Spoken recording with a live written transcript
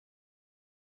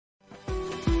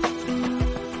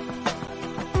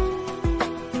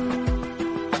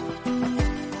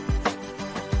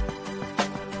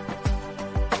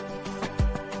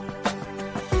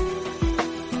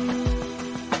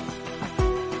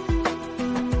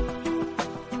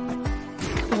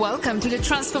Welcome to the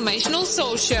Transformational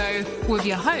Soul Show with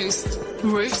your host,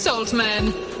 Ruth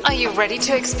Saltman. Are you ready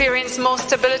to experience more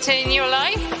stability in your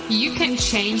life? You can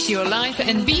change your life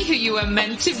and be who you are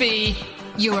meant to be,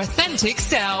 your authentic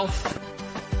self.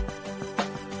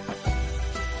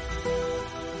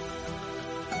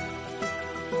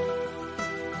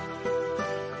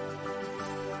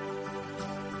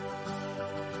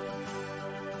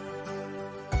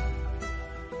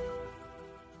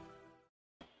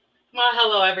 Well,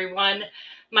 hello, everyone.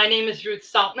 My name is Ruth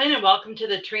Saltman, and welcome to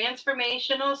the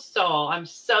Transformational Soul. I'm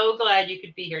so glad you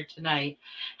could be here tonight.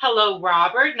 Hello,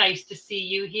 Robert. Nice to see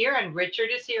you here, and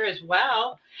Richard is here as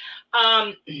well.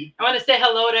 I want to say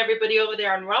hello to everybody over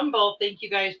there on Rumble. Thank you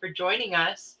guys for joining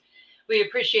us. We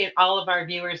appreciate all of our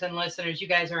viewers and listeners. You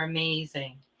guys are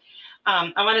amazing.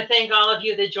 I want to thank all of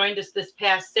you that joined us this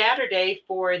past Saturday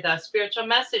for the Spiritual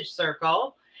Message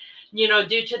Circle. You know,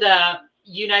 due to the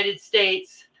United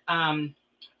States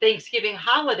Thanksgiving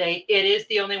holiday, it is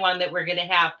the only one that we're going to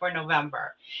have for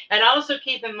November. And also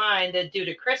keep in mind that due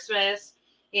to Christmas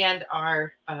and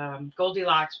our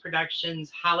Goldilocks Productions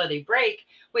holiday break,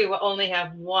 we will only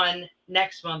have one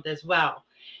next month as well.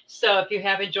 So if you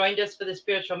haven't joined us for the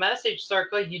Spiritual Message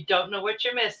Circle, you don't know what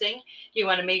you're missing. You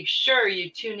want to make sure you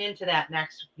tune into that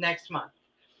next month.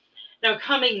 Now,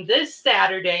 coming this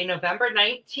Saturday, November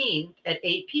 19th at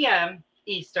 8 p.m.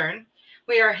 Eastern,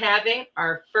 we are having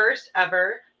our first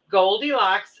ever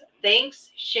Goldilocks Thanks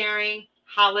Sharing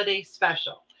Holiday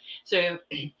Special. So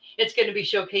it's going to be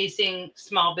showcasing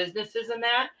small businesses in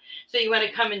that. So you want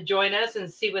to come and join us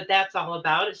and see what that's all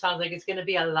about. It sounds like it's going to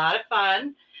be a lot of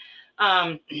fun.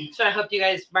 So I hope you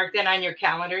guys mark that on your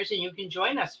calendars and you can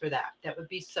join us for that. That would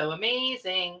be so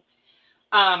amazing.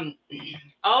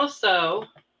 Also,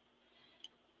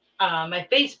 my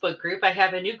Facebook group, I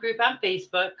have a new group on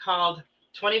Facebook called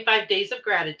 25 Days of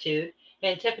Gratitude.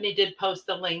 And Tiffany did post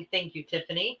the link. Thank you,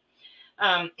 Tiffany.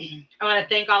 I want to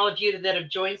thank all of you that have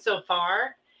joined so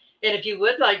far. And if you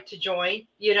would like to join,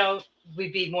 you know,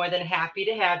 we'd be more than happy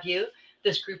to have you.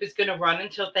 This group is going to run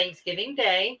until Thanksgiving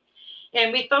Day.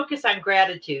 And we focus on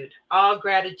gratitude, all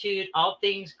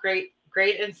things great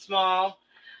and small,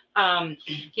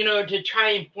 you know, to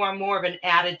try and form more of an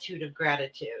attitude of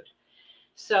gratitude.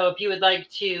 So if you would like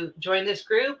to join this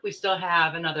group, we still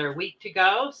have another week to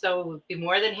go. So we'll be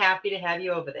more than happy to have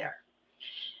you over there.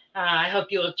 I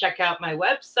hope you will check out my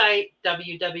website,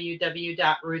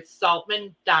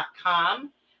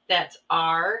 www.ruthsaltman.com. That's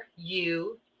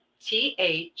RUTH,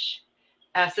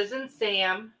 S as in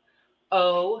Sam,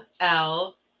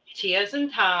 OLT as in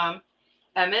Tom,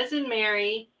 M as in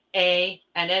Mary, A,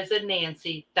 N as in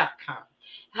Nancy.com.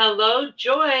 Hello,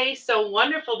 Joy. So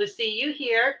wonderful to see you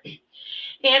here.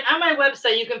 And on my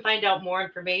website, you can find out more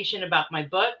information about my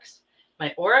books,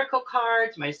 my oracle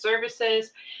cards, my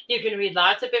services. You can read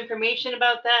lots of information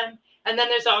about them. And then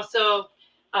there's also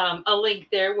a link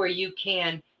there where you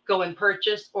can go and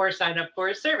purchase or sign up for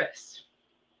a service.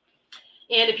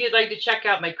 And if you'd like to check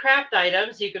out my craft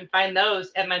items, you can find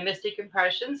those at my Mystic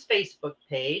Impressions Facebook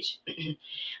page.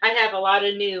 I have a lot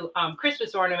of new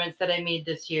Christmas ornaments that I made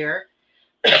this year.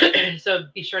 So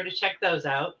be sure to check those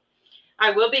out. I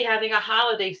will be having a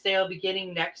holiday sale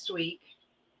beginning next week,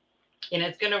 and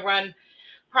it's going to run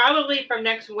probably from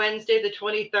next Wednesday, the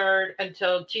 23rd,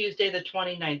 until Tuesday, the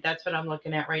 29th. That's what I'm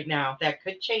looking at right now. That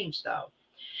could change, though.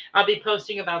 I'll be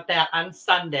posting about that on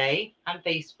Sunday on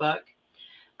Facebook.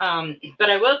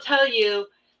 But I will tell you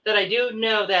that I do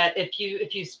know that if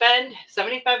you spend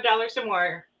 $75 or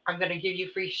more, I'm going to give you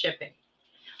free shipping.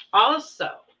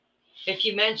 Also, if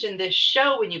you mention this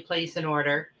show when you place an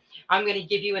order, I'm going to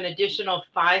give you an additional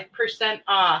 5%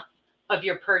 off of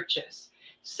your purchase.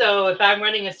 So if I'm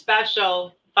running a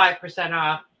special 5%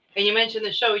 off and you mention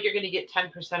the show, you're going to get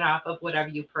 10% off of whatever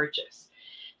you purchase.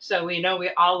 So we know we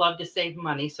all love to save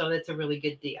money. So that's a really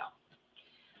good deal.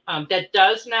 That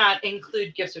does not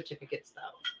include gift certificates,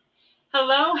 though.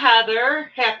 Hello,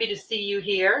 Heather. Happy to see you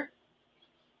here.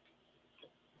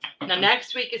 Now,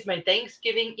 next week is my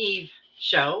Thanksgiving Eve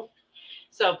show.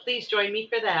 So please join me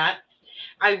for that.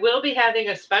 I will be having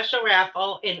a special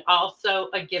raffle and also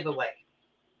a giveaway.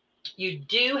 You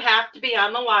do have to be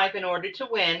on the live in order to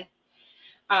win.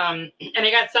 And I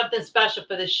got something special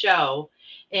for this show,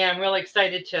 and I'm really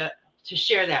excited to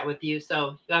share that with you.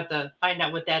 So you'll have to find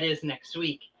out what that is next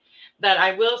week. But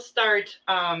I will start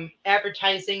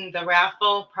advertising the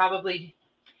raffle probably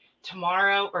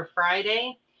tomorrow or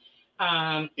Friday.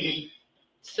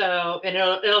 So, and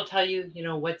it'll tell you, you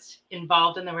know, what's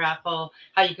involved in the raffle,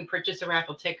 how you can purchase a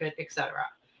raffle ticket, etc.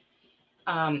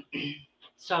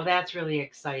 So that's really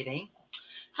exciting.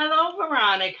 Hello,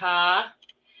 Veronica.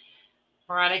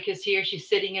 Veronica's here. She's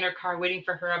sitting in her car waiting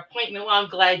for her appointment. Well, I'm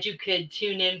glad you could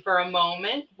tune in for a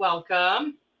moment.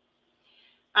 Welcome.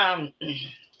 And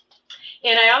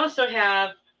I also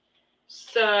have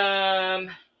some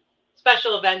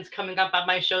special events coming up on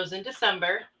my shows in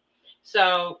December.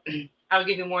 So I'll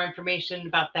give you more information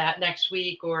about that next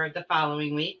week or the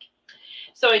following week.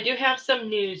 So I do have some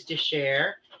news to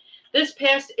share. This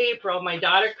past April, my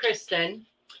daughter Kristen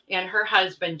and her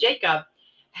husband Jacob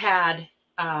had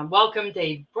welcomed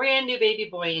a brand new baby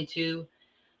boy into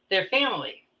their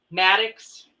family.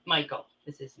 Maddox Michael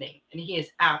is his name, and he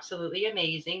is absolutely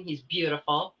amazing. He's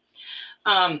beautiful.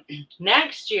 Um,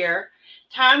 Next year,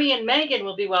 Tommy and Megan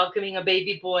will be welcoming a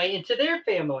baby boy into their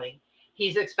family.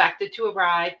 He's expected to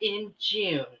arrive in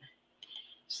June.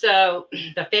 So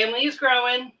the family is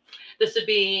growing. This would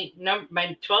be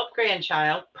my 12th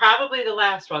grandchild, probably the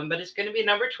last one, but it's going to be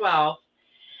number 12.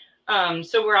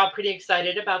 So we're all pretty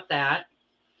excited about that.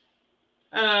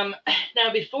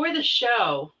 Now, before the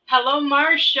show, hello,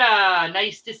 Marcia.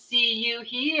 Nice to see you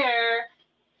here.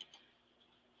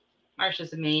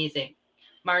 Marcia's amazing.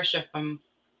 Marcia from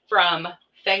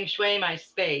Feng Shui My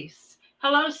Space.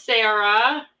 Hello,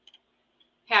 Sarah.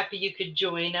 Happy you could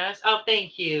join us. Oh,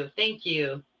 thank you. Thank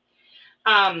you.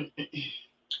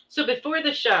 So before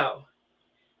the show,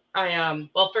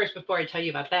 first, before I tell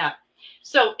you about that,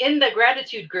 so in the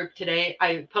gratitude group today,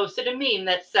 I posted a meme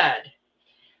that said,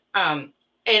 and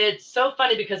it's so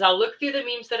funny because I'll look through the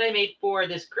memes that I made for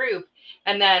this group,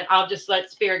 and then I'll just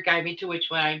let Spirit guide me to which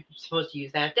one I'm supposed to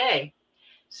use that day.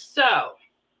 So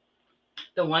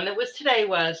the one that was today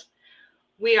was,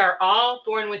 we are all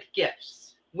born with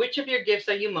gifts. Which of your gifts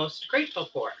are you most grateful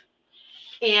for?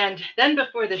 And then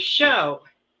before the show,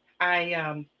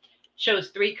 I chose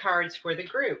 3 cards for the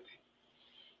group.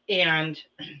 And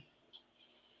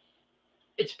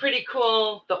it's pretty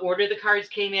cool the order the cards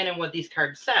came in and what these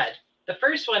cards said. The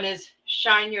first one is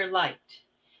shine your light.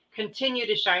 Continue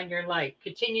to shine your light.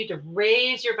 Continue to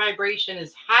raise your vibration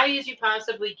as high as you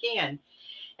possibly can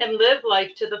and live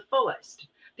life to the fullest.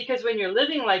 Because when you're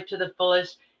living life to the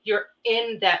fullest, you're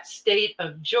in that state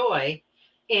of joy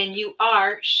and you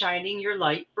are shining your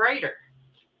light brighter,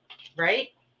 right?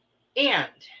 And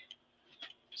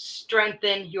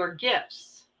strengthen your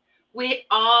gifts. We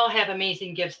all have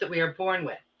amazing gifts that we are born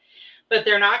with, but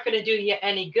they're not going to do you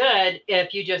any good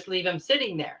if you just leave them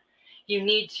sitting there. You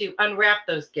need to unwrap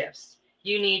those gifts.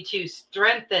 You need to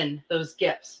strengthen those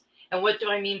gifts. And what do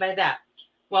I mean by that?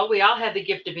 Well, we all have the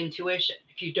gift of intuition.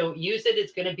 If you don't use it,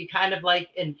 it's going to be kind of like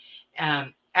an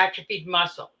atrophied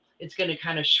muscle. It's going to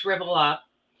kind of shrivel up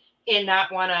and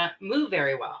not want to move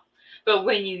very well. But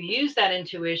when you use that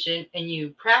intuition and you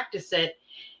practice it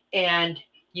and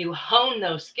you hone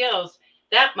those skills,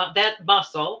 that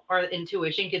muscle or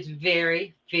intuition gets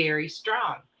very, very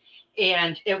strong.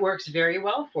 And it works very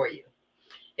well for you.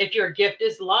 If your gift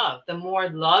is love, the more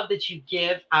love that you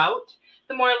give out,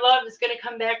 the more love is going to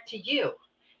come back to you.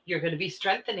 You're going to be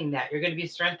strengthening that. You're going to be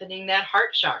strengthening that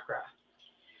heart chakra.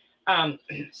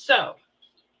 So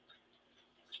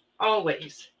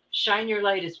always shine your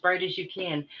light as bright as you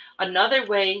can. Another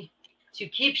way to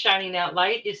keep shining that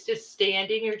light is to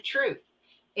stand in your truth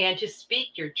and to speak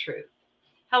your truth.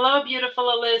 Hello,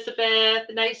 beautiful Elizabeth.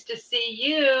 Nice to see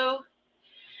you.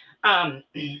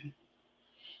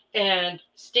 And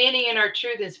standing in our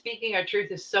truth and speaking our truth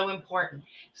is so important.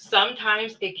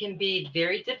 Sometimes it can be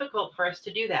very difficult for us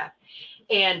to do that.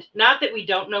 And not that we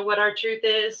don't know what our truth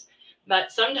is,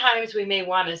 but sometimes we may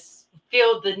want to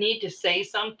feel the need to say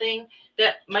something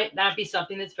that might not be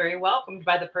something that's very welcomed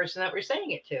by the person that we're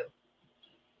saying it to.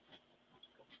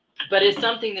 But it's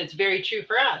something that's very true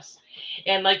for us.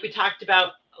 And like we talked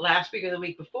about last week or the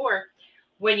week before,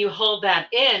 when you hold that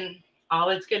in, all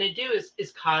it's going to do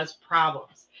is cause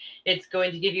problems. It's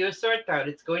going to give you a sore throat.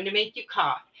 It's going to make you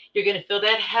cough. You're going to feel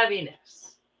that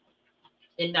heaviness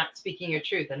in not speaking your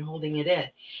truth and holding it in.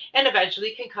 And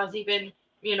eventually can cause even,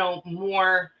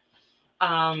 more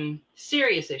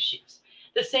serious issues.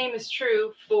 The same is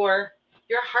true for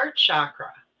your heart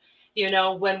chakra.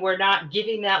 When we're not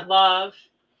giving that love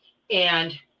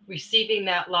and receiving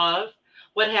that love,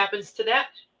 what happens to that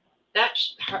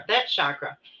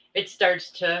chakra? It starts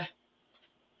to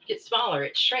get smaller.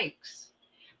 It shrinks.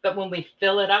 But when we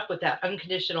fill it up with that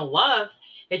unconditional love,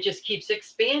 it just keeps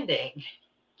expanding,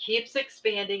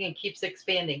 and keeps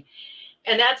expanding.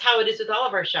 And that's how it is with all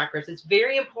of our chakras. It's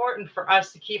very important for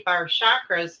us to keep our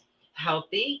chakras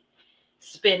healthy,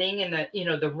 spinning in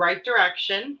the right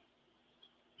direction.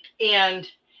 And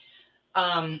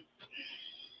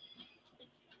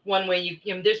one way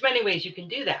there's many ways you can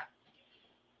do that.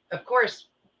 Of course,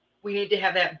 we need to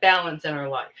have that balance in our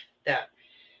life, that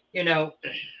You know,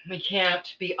 we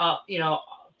can't be all,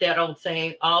 that old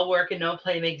saying, all work and no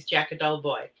play makes Jack a dull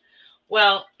boy.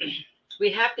 Well,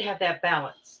 we have to have that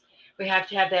balance. We have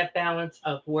to have that balance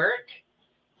of work,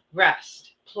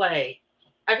 rest, play.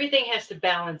 Everything has to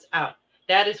balance out.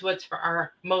 That is what's for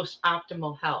our most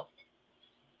optimal health.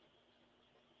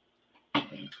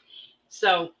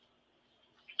 So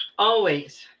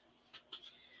always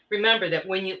remember that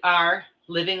when you are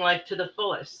living life to the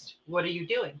fullest, what are you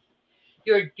doing?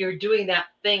 You're doing that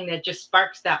thing that just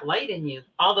sparks that light in you.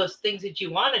 All those things that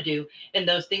you want to do, and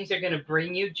those things are going to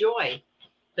bring you joy.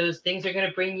 Those things are going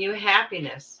to bring you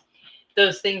happiness.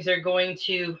 Those things are going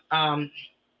to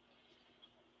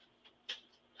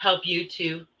help you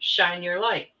to shine your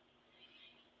light.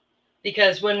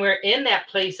 Because when we're in that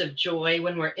place of joy,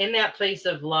 when we're in that place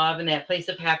of love and that place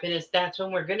of happiness, that's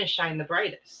when we're going to shine the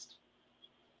brightest.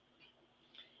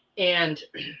 And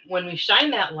when we shine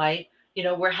that light,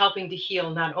 we're helping to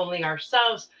heal not only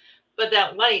ourselves, but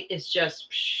that light is just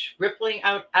rippling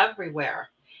out everywhere.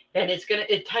 And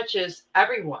it touches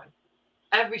everyone,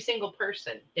 every single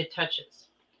person it touches.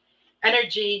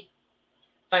 Energy,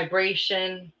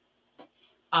 vibration,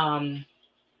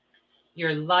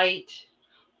 your light,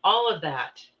 all of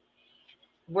that,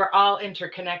 we're all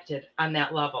interconnected on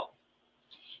that level.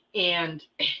 And,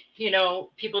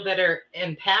 people that are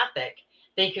empathic,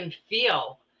 they can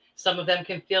feel, some of them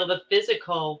can feel the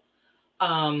physical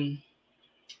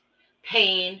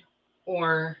pain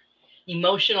or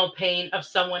emotional pain of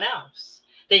someone else.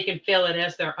 They can feel it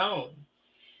as their own.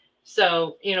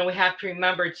 So, we have to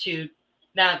remember to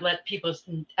not let people's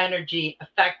energy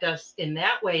affect us in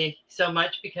that way so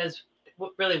much, because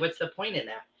really, what's the point in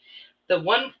that? The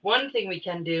one thing we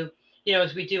can do,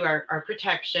 is we do our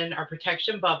protection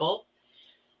bubble,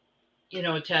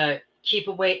 to keep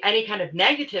away any kind of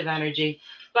negative energy.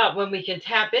 But when we can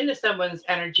tap into someone's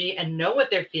energy and know what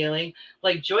they're feeling,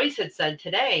 like Joyce had said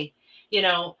today,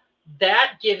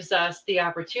 that gives us the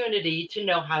opportunity to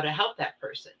know how to help that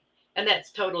person. And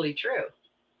that's totally true.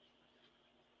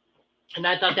 And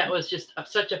I thought that was just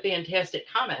such a fantastic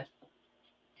comment.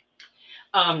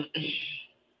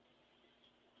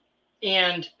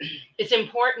 And it's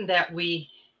important that we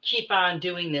keep on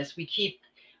doing this. We keep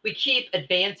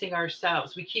advancing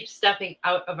ourselves. We keep stepping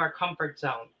out of our comfort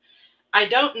zone. I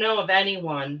don't know of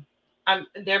anyone,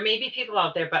 there may be people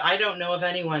out there, but I don't know of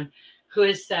anyone who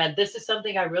has said, this is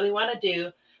something I really want to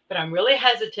do, but I'm really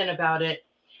hesitant about it.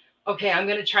 Okay, I'm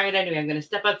going to try it anyway. I'm going to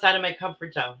step outside of my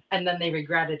comfort zone. And then they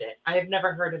regretted it. I have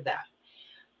never heard of that.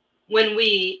 When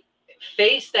we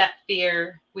face that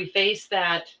fear, we face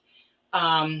that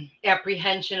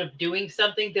apprehension of doing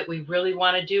something that we really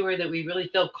want to do or that we really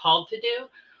feel called to do,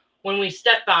 when we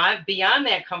step beyond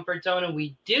that comfort zone and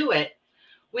we do it,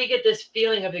 we get this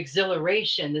feeling of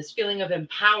exhilaration, this feeling of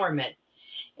empowerment.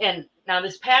 And now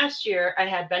this past year, I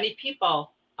had many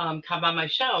people come on my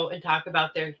show and talk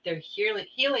about their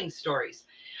healing stories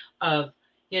of,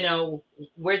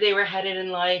 where they were headed in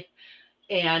life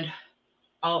and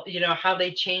all, how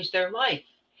they changed their life.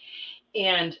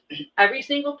 And every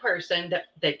single person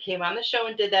that came on the show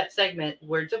and did that segment,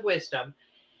 Words of Wisdom,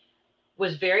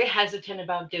 was very hesitant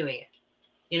about doing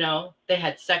it. They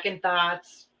had second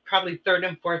thoughts, probably third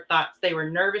and fourth thoughts. They were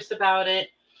nervous about it.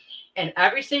 And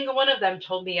every single one of them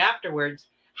told me afterwards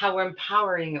how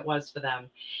empowering it was for them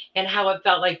and how it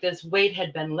felt like this weight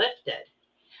had been lifted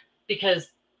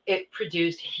because it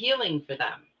produced healing for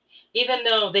them. Even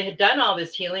though they had done all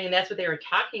this healing and that's what they were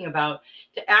talking about,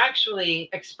 to actually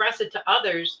express it to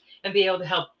others and be able to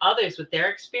help others with their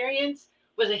experience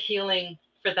was a healing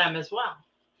for them as well.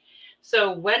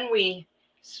 So when we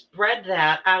spread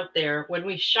that out there, when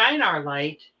we shine our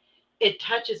light, it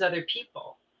touches other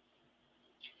people.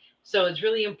 So it's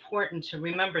really important to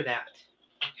remember that.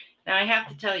 Now, I have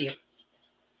to tell you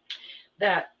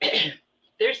that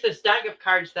there's this deck of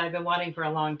cards that I've been wanting for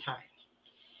a long time.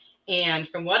 And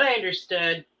from what I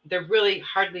understood, they're really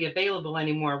hardly available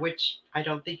anymore, which I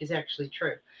don't think is actually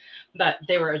true. But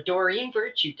they were a Doreen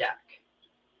Virtue deck,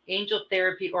 Angel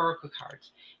Therapy Oracle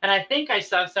cards. And I think I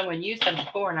saw someone use them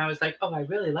before, and I was like, oh, I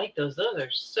really like those. Those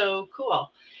are so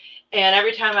cool. And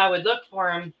every time I would look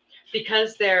for them,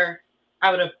 because they're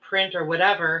out of print or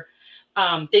whatever,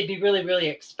 they'd be really, really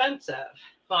expensive.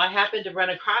 Well, I happened to run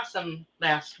across them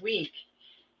last week,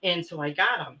 and so I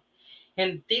got them.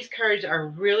 And these cards are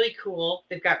really cool.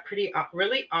 They've got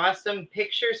really awesome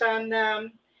pictures on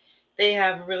them. They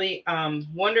have really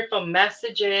wonderful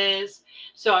messages.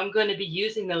 So I'm going to be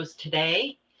using those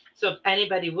today. So if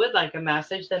anybody would like a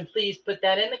message, then please put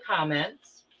that in the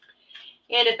comments.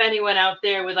 And if anyone out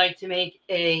there would like to make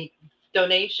a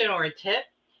donation or a tip,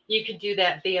 you can do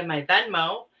that via my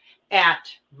Venmo at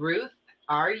Ruth,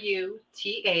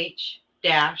 RUTH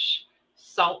dash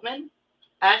Saltman,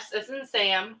 S as in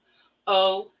Sam,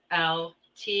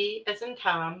 OLT as in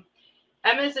Tom,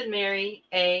 M as in Mary,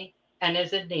 A, N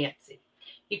as in Nancy.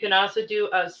 You can also do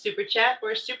a super chat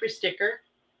or a super sticker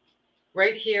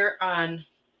right here on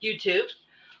YouTube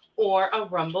or a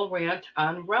Rumble rant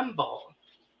on Rumble.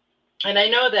 And I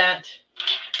know that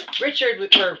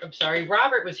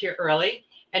Robert was here early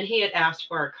and he had asked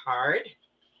for a card.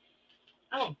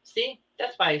 Oh, see,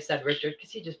 that's why I said Richard,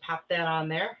 because he just popped that on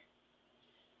there.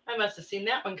 I must have seen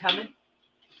that one coming.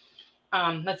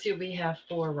 Let's see what we have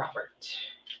for Robert.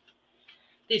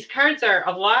 These cards are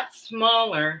a lot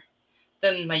smaller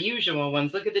than my usual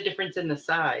ones. Look at the difference in the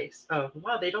size. Oh,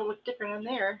 wow, they don't look different on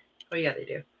there. Oh, yeah, they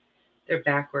do. They're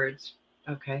backwards.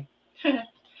 Okay.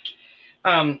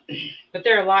 But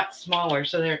they're a lot smaller,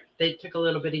 so they took a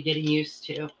little bit of getting used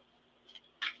to.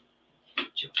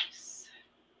 Joyce.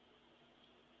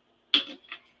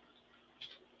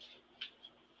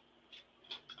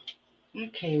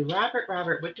 Okay,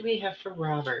 Robert, what do we have for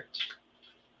Robert?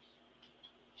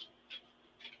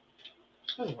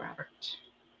 Oh, Robert.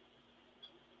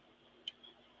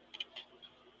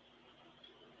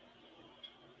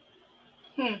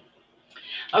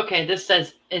 Okay, this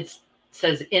says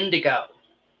indigo.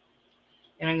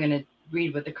 And I'm going to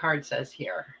read what the card says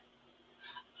here.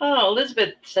 Oh,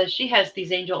 Elizabeth says she has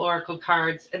these Angel Oracle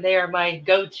cards, and they are my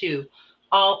go-to.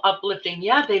 All uplifting.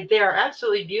 Yeah, they are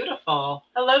absolutely beautiful.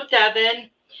 Hello, Devin.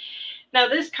 Now,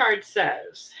 this card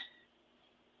says,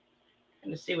 I'm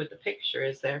going to see what the picture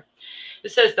is there.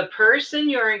 It says the person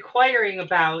you're inquiring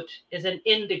about is an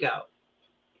indigo,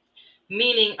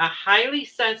 meaning a highly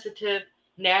sensitive,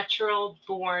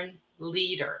 natural-born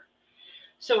leader.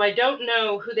 So I don't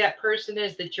know who that person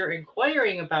is that you're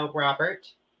inquiring about,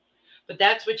 Robert, but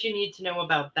that's what you need to know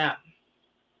about them.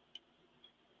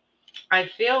 I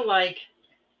feel like,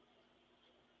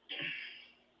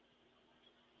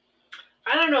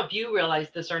 I don't know if you realize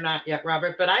this or not yet,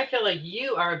 Robert, but I feel like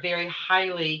you are a very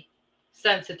highly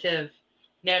sensitive,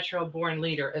 natural-born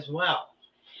leader as well.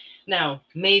 Now,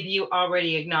 maybe you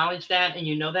already acknowledge that and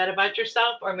you know that about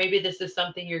yourself, or maybe this is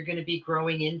something you're going to be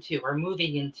growing into or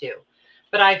moving into.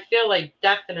 But I feel like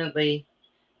definitely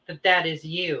that is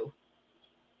you.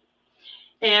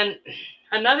 And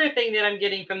another thing that I'm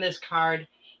getting from this card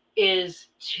is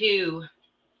to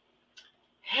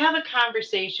have a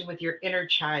conversation with your inner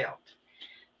child.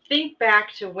 Think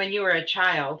back to when you were a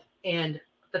child and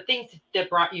the things that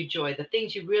brought you joy, the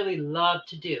things you really loved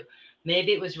to do.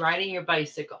 Maybe it was riding your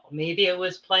bicycle. Maybe it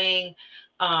was playing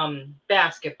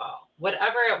basketball.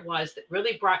 Whatever it was that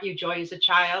really brought you joy as a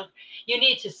child, you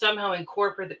need to somehow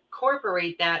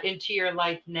incorporate that into your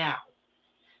life now,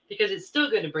 because it's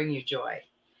still going to bring you joy.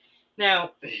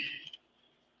 Now,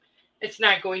 it's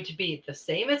not going to be the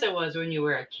same as it was when you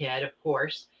were a kid, of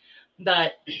course,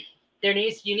 but you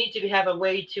need to have a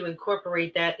way to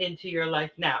incorporate that into your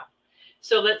life now.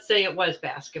 So let's say it was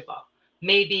basketball.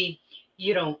 Maybe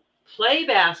you don't play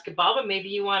basketball, but maybe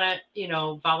you want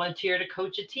to, volunteer to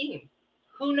coach a team.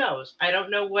 Who knows? I don't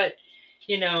know what,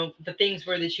 the things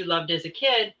were that you loved as a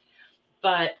kid,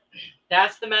 but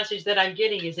that's the message that I'm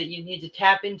getting, is that you need to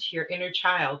tap into your inner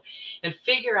child and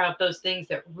figure out those things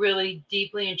that really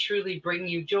deeply and truly bring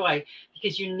you joy,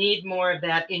 because you need more of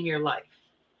that in your life.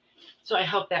 So I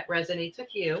hope that resonates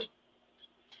with you.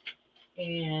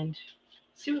 And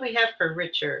see what we have for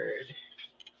Richard.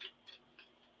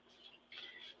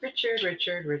 Richard.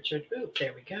 Ooh,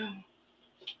 there we go.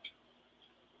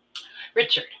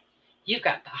 Richard, you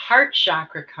got the heart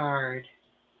chakra card.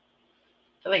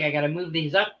 I feel like I got to move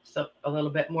these up a little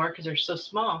bit more because they're so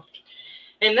small.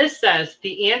 And this says,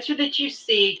 the answer that you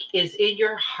seek is in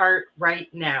your heart right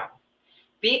now.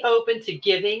 Be open to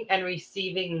giving and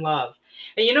receiving love.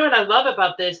 And you know what I love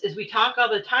about this is we talk all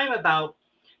the time about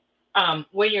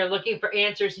when you're looking for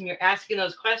answers and you're asking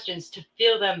those questions, to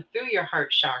feel them through your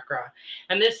heart chakra.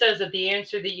 And this says that the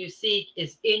answer that you seek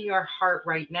is in your heart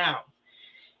right now.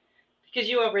 Because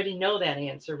you already know that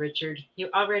answer, Richard. You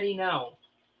already know.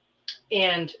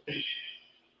 And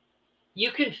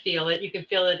you can feel it. You can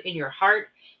feel it in your heart.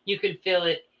 You can feel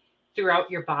it throughout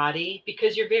your body,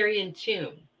 because you're very in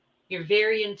tune. You're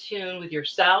very in tune with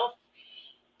yourself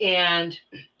and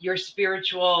your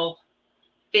spiritual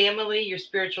family, your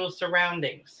spiritual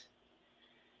surroundings.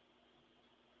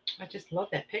 I just love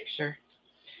that picture.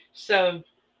 So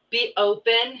be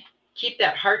open. Keep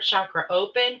that heart chakra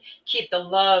open. Keep the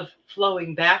love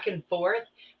flowing back and forth,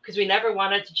 because we never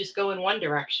want it to just go in one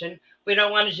direction. We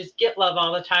don't want to just get love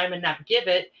all the time and not give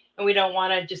it. And we don't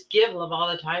want to just give love all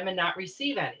the time and not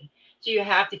receive any. So you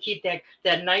have to keep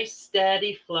that nice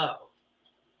steady flow.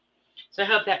 So I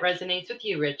hope that resonates with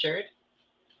you, Richard.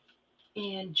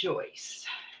 And Joyce.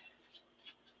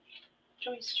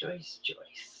 Joyce.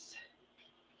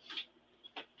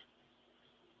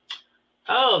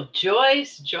 Oh,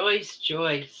 Joyce.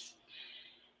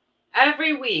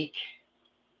 Every week,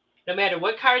 no matter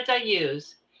what cards I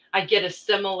use, I get a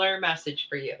similar message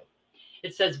for you.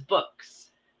 It says books.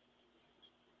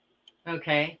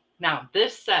 Okay. Now,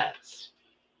 this says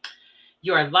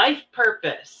your life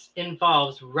purpose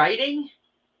involves writing,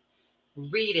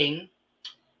 reading,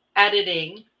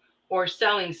 editing, or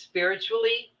selling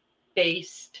spiritually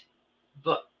based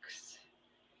books.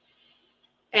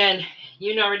 And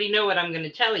you already know what I'm going to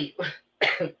tell you.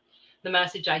 The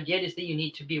message I get is that you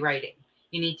need to be writing.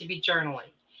 You need to be journaling.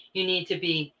 You need to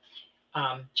be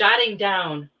jotting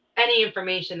down any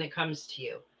information that comes to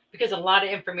you, because a lot of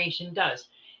information does.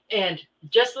 And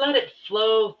just let it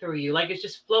flow through you like it's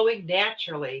just flowing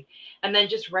naturally. And then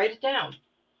just write it down.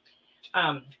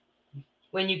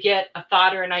 When you get a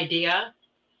thought or an idea,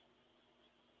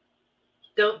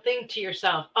 don't think to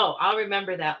yourself, oh, I'll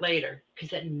remember that later, because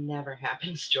that never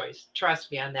happens, Joyce. Trust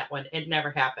me on that one. It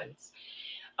never happens.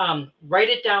 Write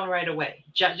it down right away.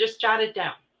 Just jot it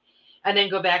down. And then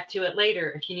go back to it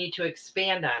later if you need to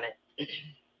expand on it.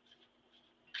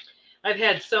 I've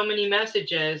had so many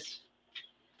messages,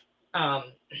 and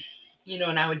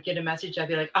I would get a message. I'd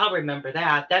be like, I'll remember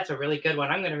that. That's a really good one.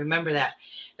 I'm going to remember that.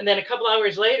 And then a couple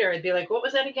hours later, I'd be like, what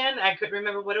was that again? I couldn't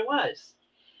remember what it was.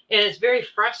 And it's very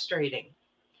frustrating.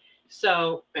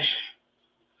 So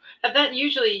and then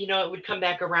usually, it would come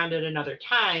back around at another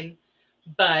time,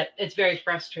 but it's very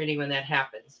frustrating when that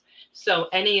happens. So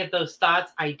any of those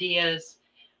thoughts, ideas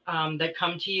that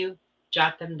come to you,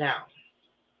 jot them down.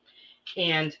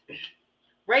 And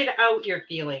write out your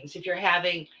feelings. If you're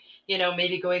having,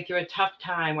 maybe going through a tough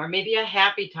time or maybe a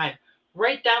happy time,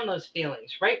 write down those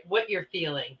feelings. Write what you're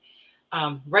feeling.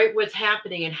 Write what's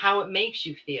happening and how it makes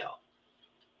you feel.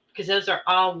 Because those are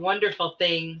all wonderful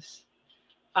things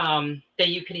that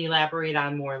you can elaborate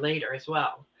on more later as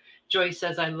well. Joyce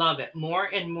says, I love it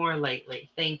more and more lately.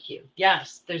 Thank you.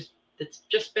 Yes, it's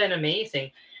just been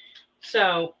amazing.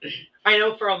 So I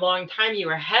know for a long time you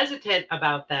were hesitant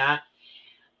about that.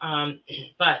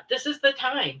 But this is the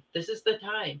time. There's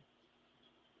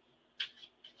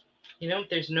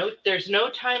no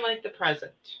time like the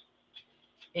present.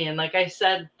 And like I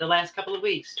said, the last couple of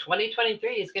weeks,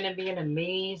 2023 is going to be an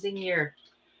amazing year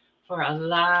for a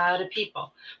lot of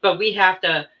people. But we have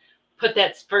to put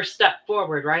that first step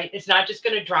forward, right? It's not just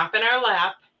going to drop in our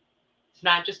lap. We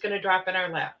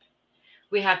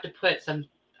have to put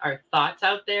our thoughts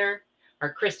out there,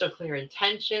 our crystal clear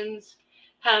intentions.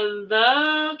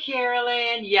 Hello,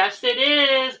 Carolyn. Yes, it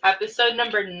is. Episode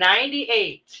number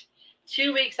 98.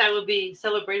 2 weeks, I will be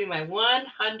celebrating my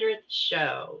 100th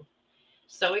show.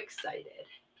 So excited.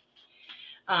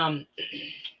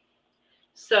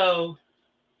 So,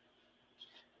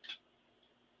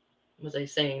 what was I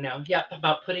saying now? Yep,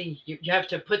 about putting, you have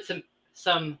to put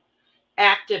some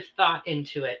active thought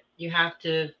into it. You have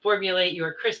to formulate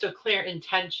your crystal clear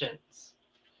intentions.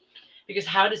 Because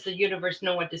how does the universe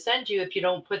know what to send you if you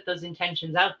don't put those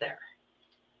intentions out there?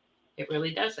 It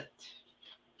really doesn't.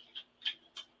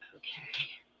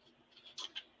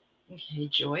 Okay,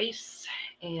 Joyce.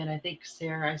 And I think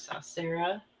Sarah, I saw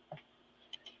Sarah.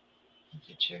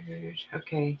 Richard.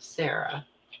 Okay, Sarah.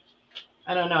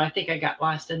 I don't know. I think I got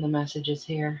lost in the messages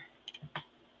here.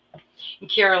 And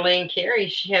Carrie,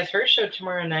 she has her show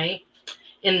tomorrow night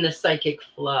in the Psychic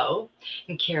Flow.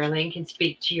 And Caroline can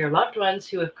speak to your loved ones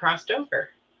who have crossed over.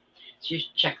 So you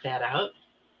should check that out.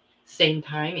 Same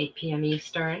time, 8 p.m.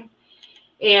 Eastern.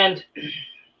 And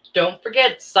don't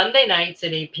forget, Sunday nights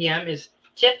at 8 p.m. is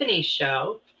Tiffany's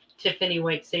show. Tiffany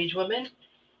White Sage Woman,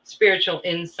 Spiritual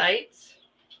Insights.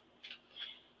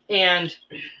 And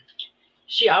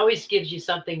she always gives you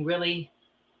something really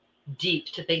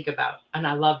deep to think about. And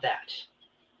I love that.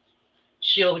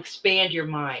 She'll expand your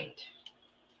mind.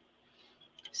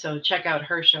 So check out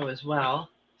her show as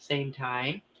well. Same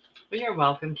time. Well, you're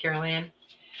welcome, Caroline.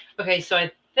 Okay, so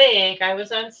I think I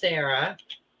was on Sarah.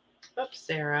 Oops,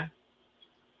 Sarah.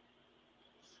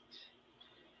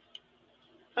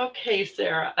 Okay,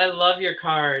 Sarah, I love your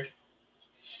card.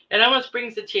 It almost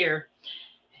brings a tear.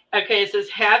 Okay, it says,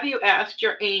 have you asked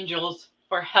your angels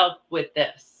for help with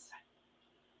this?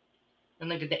 And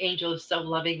look at the angel is so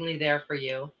lovingly there for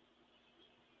you.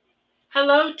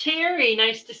 Hello, Terry.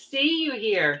 Nice to see you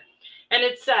here. And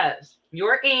it says,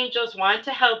 your angels want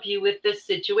to help you with this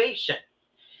situation.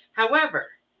 However,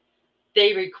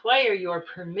 they require your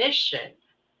permission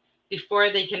before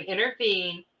they can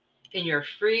intervene in your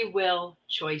free will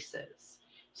choices.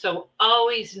 So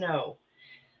always know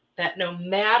that no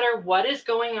matter what is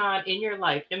going on in your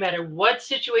life, no matter what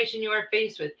situation you are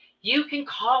faced with, you can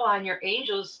call on your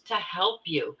angels to help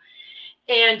you.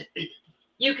 And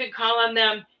you can call on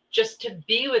them just to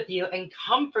be with you and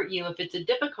comfort you if it's a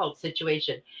difficult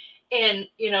situation. And,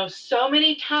 so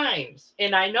many times,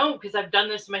 and I know because I've done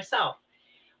this myself,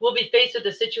 we'll be faced with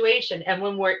a situation. And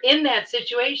when we're in that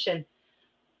situation,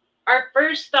 our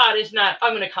first thought is not,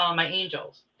 I'm going to call on my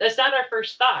angels. That's not our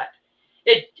first thought.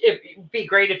 It'd be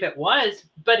great if it was,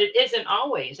 but it isn't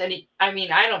always. And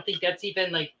I don't think that's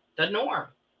even like the norm.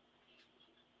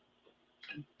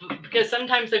 Because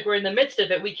sometimes, like, we're in the midst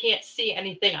of it, we can't see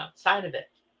anything outside of it.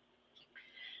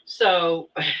 So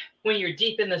when you're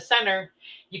deep in the center,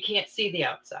 you can't see the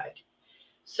outside.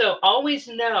 So always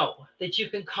know that you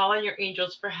can call on your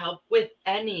angels for help with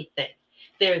anything.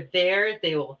 They're there.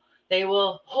 They will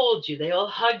hold you. They will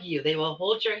hug you. They will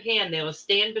hold your hand. They will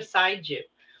stand beside you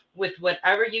with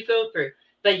whatever you go through.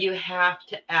 But you have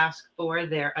to ask for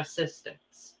their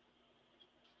assistance.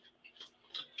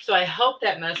 So I hope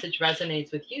that message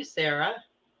resonates with you, Sarah.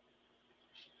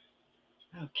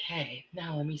 Okay,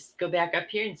 now let me go back up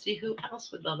here and see who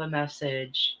else would love a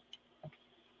message.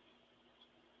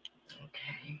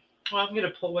 Okay, well, I'm going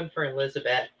to pull one for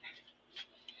Elizabeth.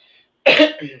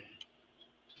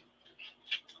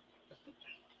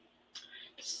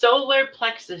 Solar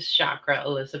plexus chakra,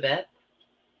 Elizabeth.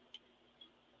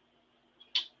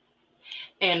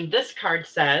 And this card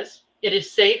says, it is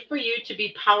safe for you to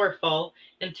be powerful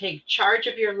and take charge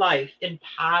of your life in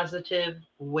positive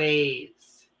ways.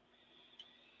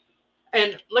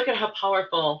 And look at how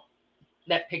powerful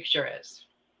that picture is.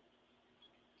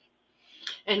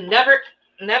 And never,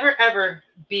 ever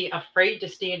be afraid to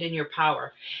stand in your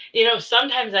power.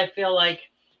 Sometimes I feel like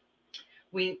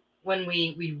when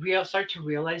we start to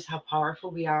realize how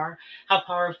powerful we are, how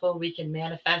powerful we can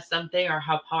manifest something, or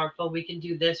how powerful we can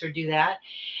do this or do that,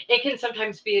 it can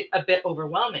sometimes be a bit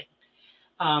overwhelming,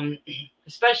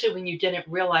 especially when you didn't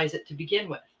realize it to begin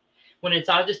with. When it's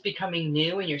all just becoming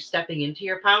new and you're stepping into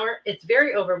your power, it's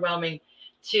very overwhelming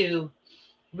to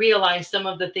realize some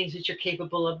of the things that you're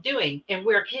capable of doing. And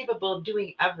we're capable of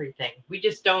doing everything. We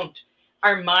just don't,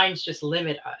 our minds just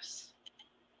limit us,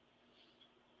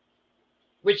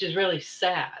 which is really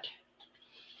sad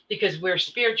because we're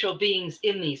spiritual beings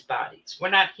in these bodies.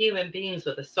 We're not human beings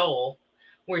with a soul.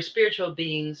 We're spiritual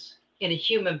beings in a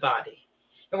human body.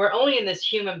 And we're only in this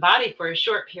human body for a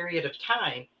short period of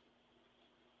time.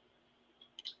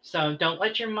 So don't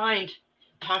let your mind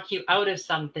talk you out of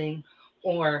something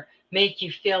or make you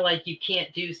feel like you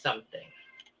can't do something,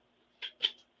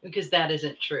 because that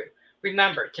isn't true.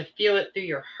 Remember to feel it through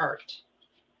your heart.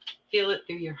 Feel it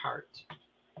through your heart.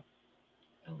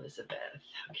 Elizabeth.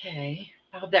 Okay.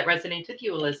 I hope that resonates with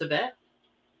you, Elizabeth.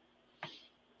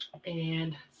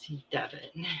 And let's see,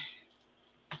 Devin.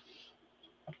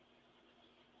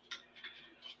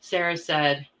 Sarah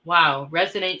said, wow,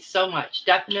 resonates so much.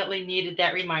 Definitely needed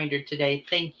that reminder today.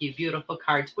 Thank you. Beautiful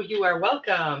cards. Well, you are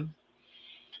welcome.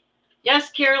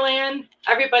 Yes, Carol Ann,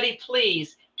 everybody,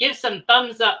 please give some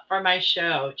thumbs up for my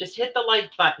show. Just hit the like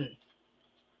button.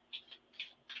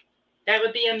 That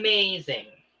would be amazing.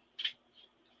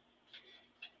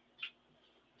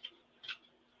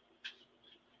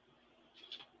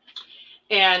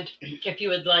 And if you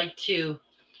would like to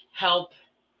help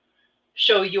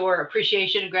show your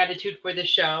appreciation and gratitude for the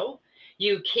show,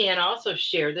 you can also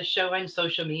share the show on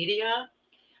social media.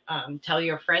 Tell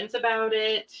your friends about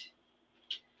it.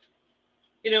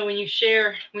 When you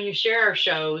share our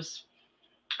shows,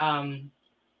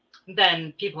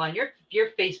 then people on your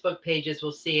Facebook pages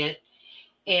will see it.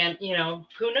 And,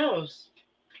 who knows?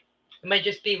 It might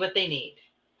just be what they need.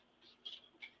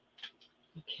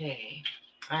 Okay.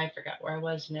 I forgot where I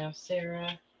was now,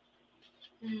 Sarah.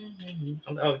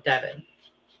 Oh, Devin.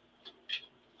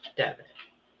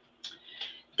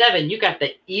 Devin, you got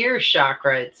the ear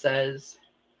chakra, it says.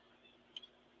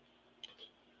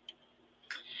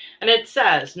 And it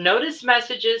says, notice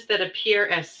messages that appear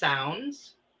as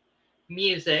sounds,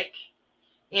 music,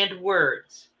 and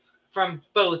words from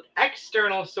both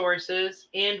external sources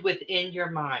and within your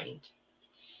mind.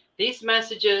 These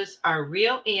messages are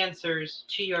real answers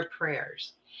to your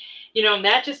prayers. And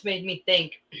that just made me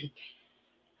think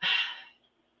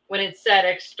when it said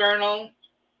external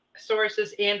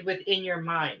sources and within your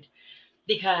mind,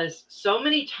 because so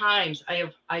many times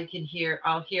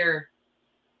I'll hear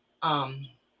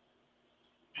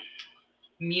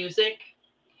music.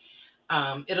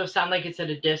 It'll sound like it's at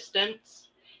a distance.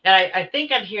 And I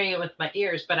think I'm hearing it with my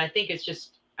ears, but I think it's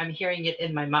just I'm hearing it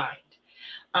in my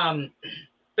mind.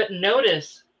 But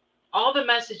notice all the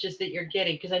messages that you're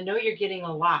getting, because I know you're getting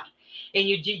a lot. And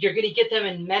you're going to get them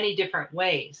in many different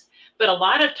ways. But a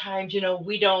lot of times,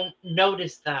 we don't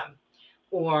notice them,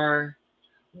 or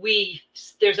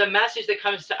there's a message that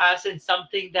comes to us and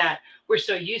something that we're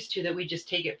so used to that we just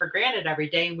take it for granted every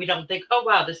day, and we don't think, oh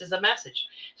wow, this is a message.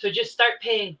 So just start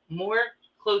paying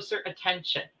closer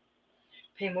attention.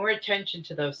 Pay more attention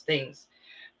to those things,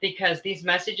 because these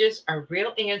messages are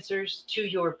real answers to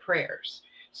your prayers.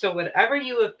 So whatever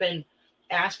you have been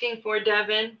asking for,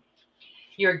 Devin,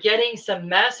 you're getting some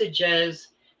messages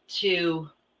to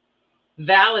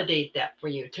validate that for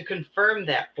you, to confirm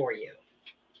that for you.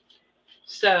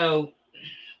 So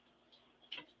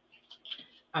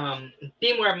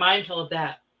be more mindful of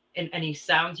that and any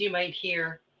sounds you might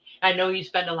hear. I know you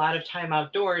spend a lot of time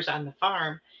outdoors on the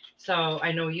farm, so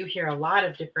I know you hear a lot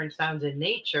of different sounds in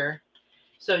nature.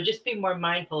 So just be more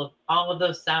mindful of all of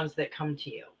those sounds that come to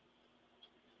you.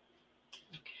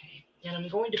 Okay, and I'm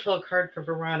going to pull a card for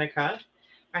Veronica.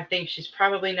 I think she's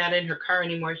probably not in her car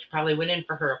anymore. She probably went in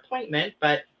for her appointment,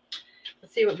 but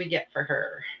let's see what we get for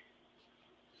her.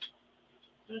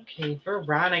 Okay,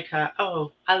 Veronica.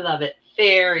 Oh, I love it.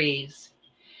 Fairies.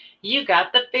 You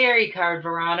got the fairy card,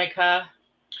 Veronica.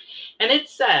 And it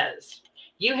says,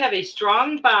 you have a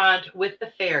strong bond with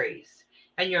the fairies,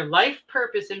 and your life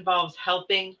purpose involves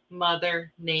helping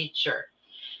Mother Nature.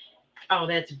 Oh,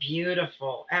 that's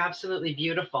beautiful. Absolutely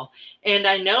beautiful. And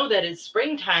I know that it's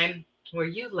springtime where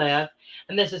you live,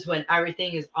 and this is when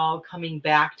everything is all coming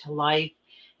back to life.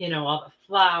 All the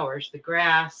flowers, the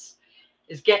grass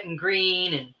is getting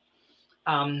green,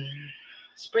 and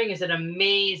spring is an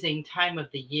amazing time of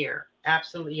the year.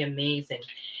 Absolutely amazing.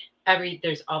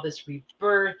 There's all this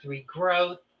rebirth,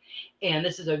 regrowth, and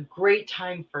this is a great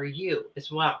time for you as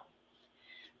well,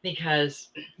 because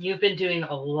you've been doing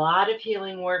a lot of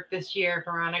healing work this year,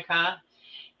 Veronica,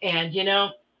 and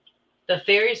the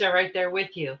fairies are right there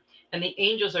with you, and the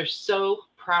angels are so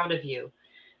proud of you.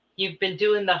 You've been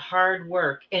doing the hard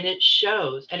work, and it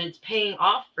shows, and it's paying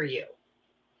off for you.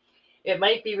 It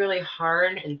might be really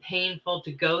hard and painful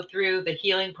to go through the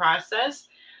healing process,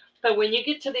 but when you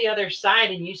get to the other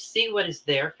side and you see what is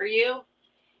there for you,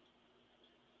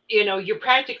 you're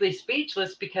practically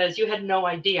speechless, because you had no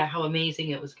idea how amazing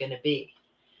it was going to be.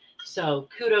 So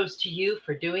kudos to you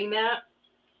for doing that.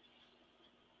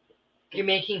 You're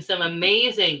making some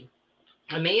amazing,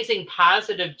 amazing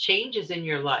positive changes in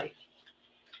your life.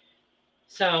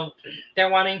 So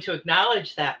they're wanting to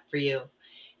acknowledge that for you.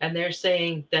 And they're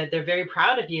saying that they're very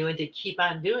proud of you and to keep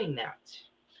on doing that.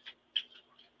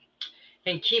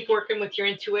 And keep working with your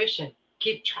intuition.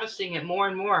 Keep trusting it more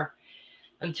and more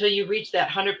until you reach that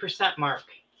 100% mark.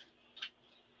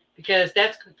 Because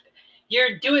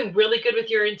you're doing really good with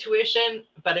your intuition,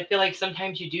 but I feel like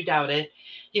sometimes you do doubt it.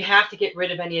 You have to get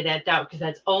rid of any of that doubt, because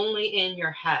that's only in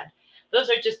your head. Those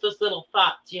are just those little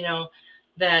thoughts,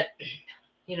 that,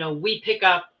 we pick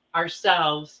up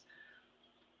ourselves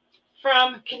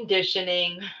from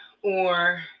conditioning,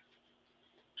 or,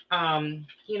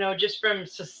 just from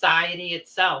society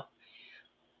itself.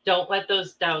 Don't let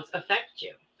those doubts affect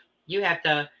you. You have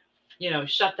to,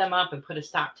 shut them up and put a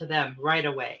stop to them right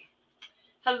away.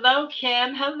 Hello,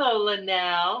 Kim. Hello,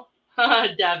 Linnell.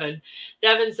 Devin.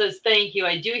 Devin says, thank you.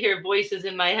 I do hear voices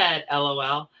in my head.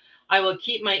 LOL. I will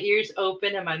keep my ears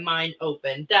open and my mind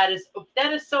open. That is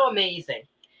so amazing.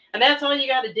 And that's all you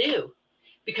got to do,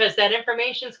 because that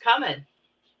information's coming.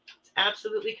 It's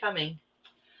absolutely coming.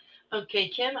 Okay,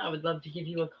 Kim, I would love to give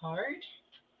you a card.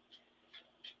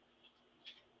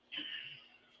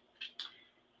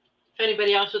 If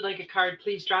anybody else would like a card,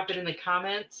 please drop it in the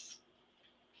comments.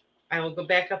 I will go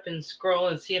back up and scroll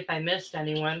and see if I missed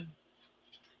anyone,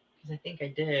 because I think I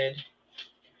did.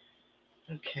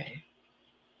 Okay.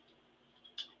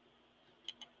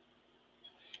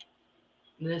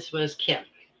 This was Kim.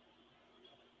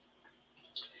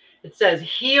 It says,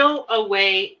 heal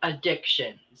away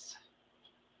addictions.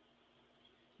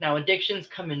 Now, addictions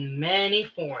come in many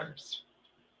forms.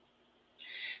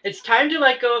 It's time to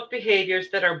let go of behaviors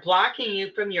that are blocking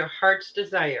you from your heart's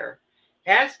desire.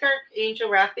 Ask Archangel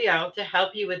Raphael to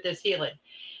help you with this healing.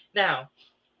 Now,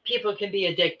 people can be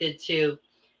addicted to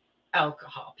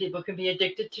alcohol. People can be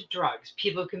addicted to drugs.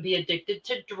 People can be addicted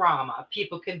to drama.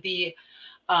 People can be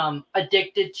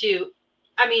addicted to,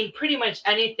 pretty much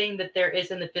anything that there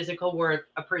is in the physical world,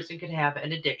 a person could have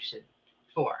an addiction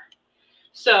for.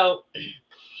 So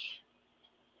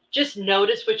just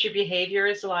notice what your behavior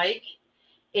is like,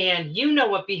 and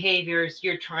what behaviors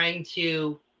you're trying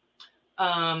to,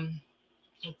 that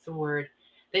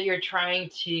you're trying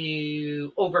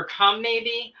to overcome,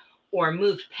 maybe, or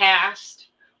move past,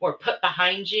 or put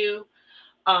behind you,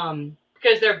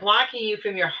 because they're blocking you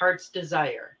from your heart's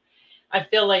desire. I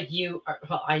feel like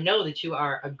I know that you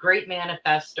are a great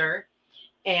manifester,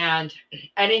 and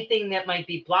anything that might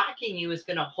be blocking you is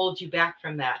going to hold you back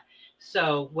from that.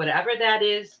 So, whatever that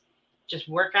is, just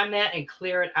work on that and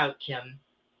clear it out, Kim.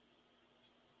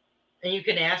 And you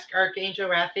can ask Archangel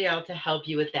Raphael to help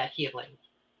you with that healing.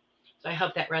 So, I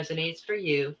hope that resonates for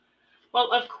you.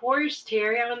 Well, of course,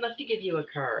 Terry, I would love to give you a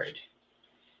card.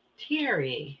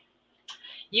 Terry,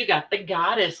 you got the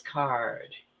Goddess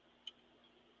card.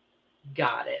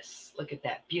 Goddess. Look at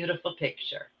that beautiful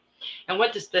picture. And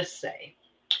what does this say?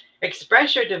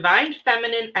 Express your divine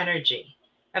feminine energy,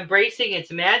 embracing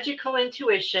its magical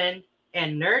intuition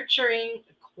and nurturing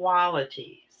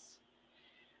qualities.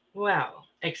 Well,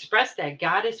 express that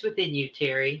goddess within you,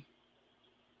 Terry.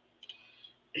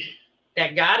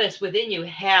 That goddess within you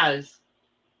has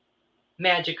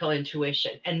magical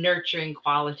intuition and nurturing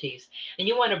qualities. And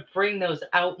you want to bring those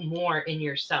out more in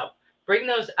yourself. Bring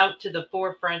those out to the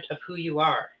forefront of who you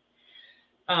are.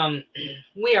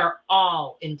 We are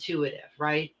all intuitive,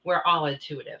 right? We're all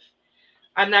intuitive.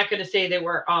 I'm not going to say that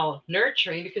we're all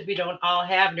nurturing because we don't all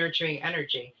have nurturing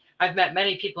energy. I've met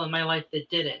many people in my life that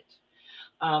didn't.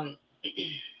 And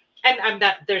I'm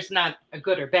not, there's not a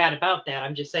good or bad about that.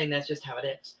 I'm just saying that's just how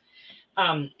it is.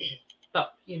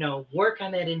 But, work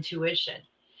on that intuition,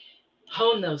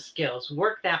 hone those skills,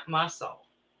 work that muscle.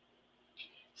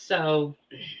 So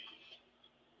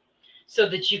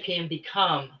that you can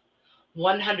become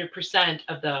 100%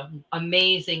 of the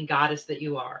amazing goddess that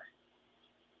you are.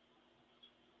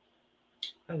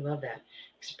 I love that.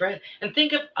 Express and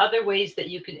think of other ways that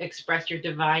you can express your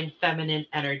divine feminine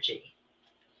energy.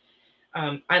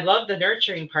 I love the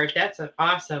nurturing part. That's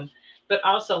awesome. But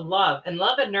also love. And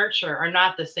love and nurture are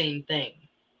not the same thing.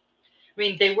 I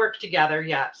mean, they work together,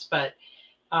 yes, but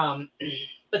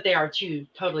they are two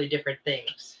totally different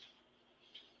things.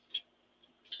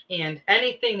 And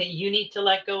anything that you need to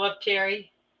let go of,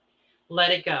 Terry,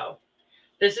 let it go.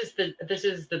 This is the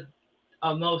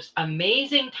most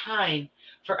amazing time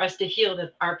for us to heal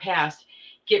our past,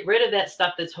 get rid of that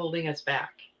stuff that's holding us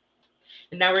back.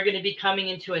 And now we're going to be coming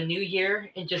into a new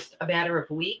year in just a matter of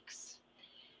weeks.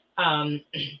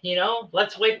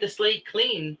 Let's wipe the slate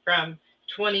clean from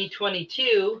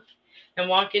 2022 and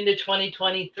walk into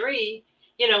 2023,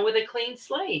 with a clean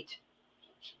slate.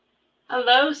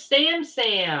 Hello, Sam.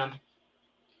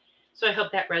 So I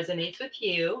hope that resonates with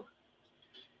you.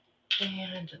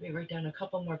 And let me write down a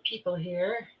couple more people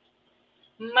here.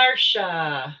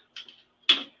 Marsha.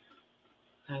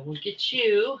 I will get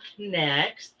you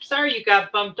next. Sorry you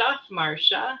got bumped off,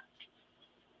 Marsha.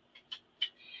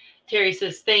 Terry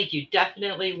says, thank you.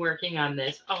 Definitely working on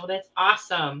this. Oh, that's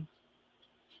awesome.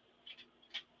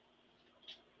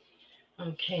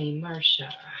 Okay, Marsha.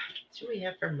 What do we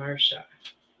have for Marsha?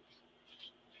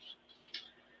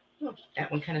 Oh, that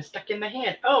one kind of stuck in my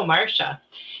hand. Oh, Marsha,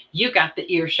 you got the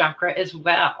ear chakra as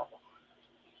well.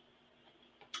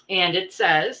 And it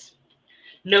says,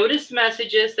 notice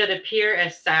messages that appear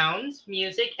as sounds,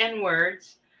 music, and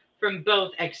words from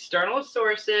both external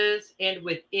sources and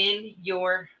within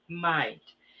your mind.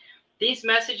 These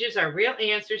messages are real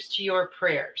answers to your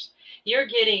prayers. You're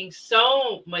getting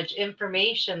so much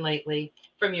information lately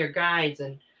from your guides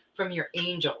and from your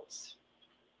angels.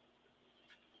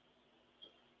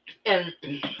 And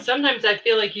sometimes I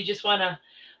feel like you just want to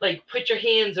put your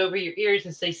hands over your ears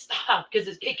and say stop,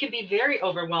 because it can be very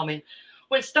overwhelming.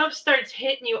 When stuff starts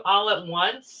hitting you all at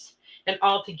once and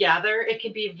all together, it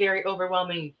can be a very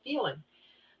overwhelming feeling.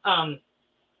 And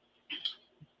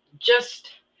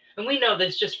we know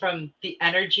this just from the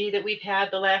energy that we've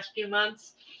had the last few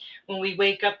months. When we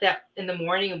wake up that in the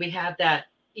morning and we have that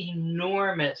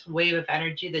enormous wave of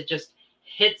energy that just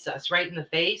hits us right in the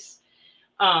face,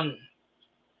 then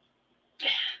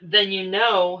we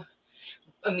know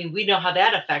how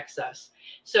that affects us.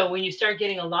 So when you start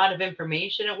getting a lot of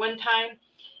information at one time,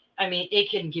 it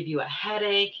can give you a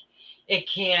headache. It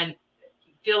can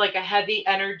feel like a heavy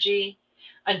energy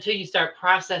until you start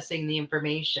processing the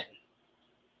information.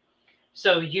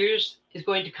 So yours is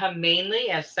going to come mainly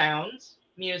as sounds,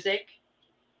 music,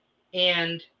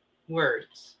 and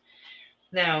words.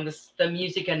 Now, the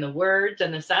music and the words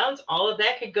and the sounds, all of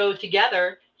that could go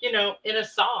together, in a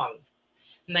song.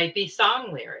 It might be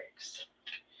song lyrics.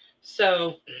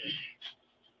 So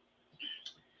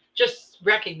just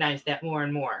recognize that more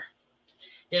and more.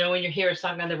 When you hear a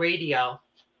song on the radio,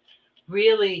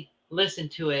 really listen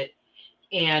to it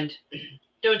and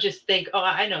don't just think, oh,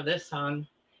 I know this song.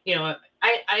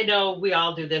 I know we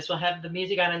all do this. We'll have the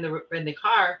music on in the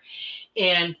car,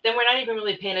 and then we're not even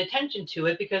really paying attention to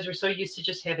it because we're so used to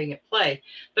just having it play.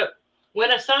 But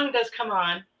when a song does come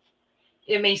on,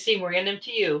 it may seem random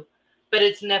to you, but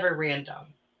it's never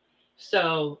random.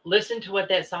 So listen to what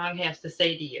that song has to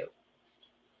say to you,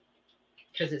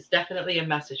 because it's definitely a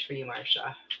message for you,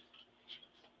 Marsha.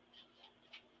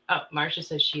 Oh, Marsha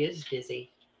says she is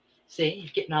busy. See,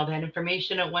 getting all that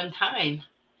information at one time.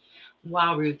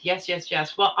 Wow, Ruth. Yes, yes,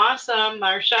 yes. Well, awesome,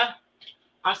 Marsha.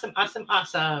 Awesome, awesome,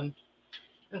 awesome.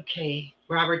 Okay.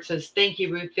 Robert says, thank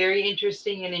you, Ruth. Very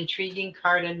interesting and intriguing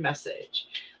card and message.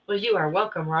 Well, you are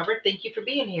welcome, Robert. Thank you for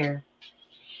being here.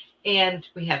 And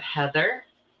we have Heather.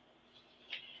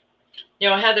 You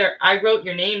know, Heather, I wrote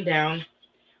your name down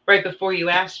right before you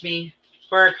asked me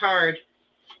for a card.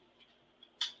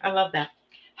 I love that.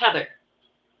 Heather,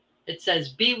 it says,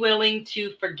 be willing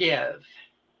to forgive.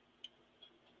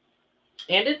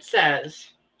 And it says,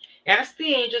 ask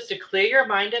the angels to clear your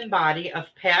mind and body of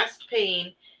past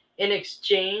pain in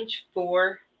exchange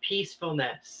for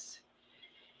peacefulness.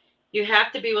 You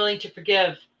have to be willing to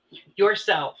forgive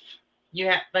yourself. You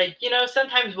have, like, you know,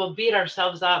 sometimes we'll beat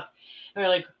ourselves up and we're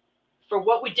like, for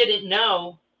what we didn't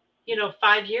know,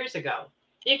 5 years ago.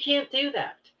 You can't do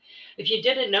that. If you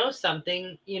didn't know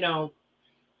something,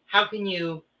 how can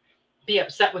you be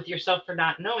upset with yourself for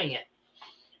not knowing it?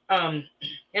 And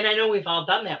I know we've all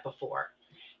done that before.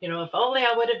 If only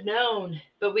I would have known,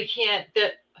 but we can't.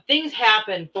 Things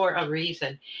happen for a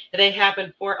reason. They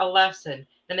happen for a lesson,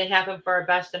 and they happen for our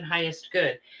best and highest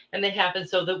good. And they happen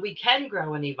so that we can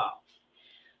grow and evolve.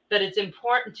 But it's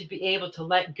important to be able to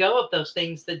let go of those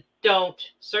things that don't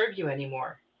serve you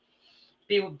anymore.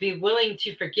 Be willing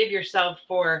to forgive yourself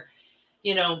for,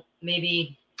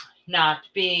 maybe not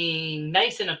being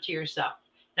nice enough to yourself,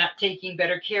 not taking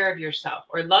better care of yourself,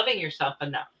 or loving yourself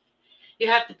enough. You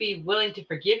have to be willing to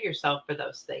forgive yourself for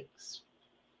those things.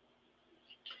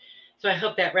 So I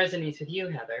hope that resonates with you,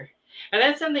 Heather. And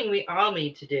that's something we all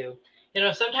need to do.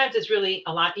 Sometimes it's really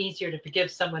a lot easier to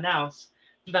forgive someone else,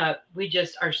 but we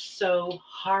just are so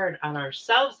hard on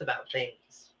ourselves about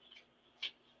things.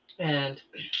 And,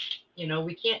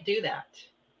 we can't do that.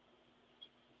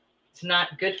 It's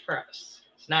not good for us.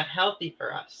 It's not healthy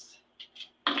for us.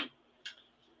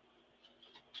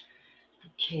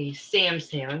 Okay, Sam.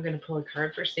 I'm going to pull a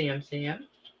card for Sam.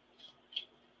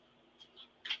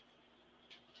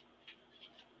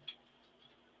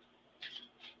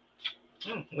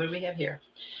 What do we have here?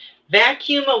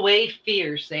 Vacuum away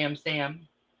fear, Sam.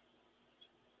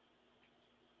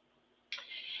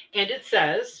 And it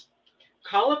says,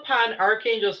 call upon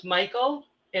Archangels Michael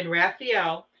and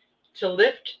Raphael to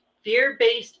lift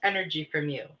fear-based energy from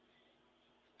you,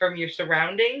 from your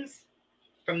surroundings,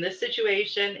 from this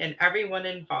situation, and everyone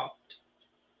involved.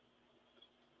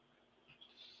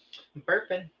 I'm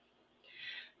burping.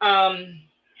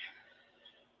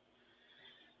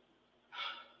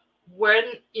 When,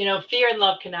 fear and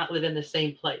love cannot live in the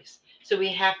same place. So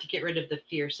we have to get rid of the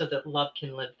fear so that love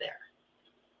can live there.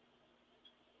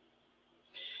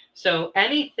 So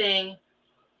anything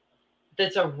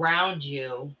that's around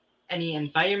you, any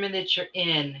environment that you're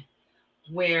in,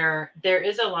 where there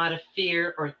is a lot of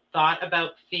fear or thought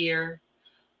about fear,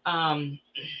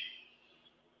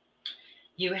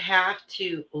 you have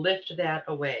to lift that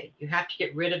away. You have to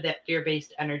get rid of that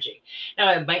fear-based energy.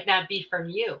 Now, it might not be from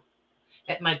you.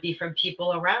 It might be from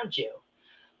people around you,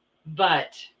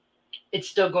 but it's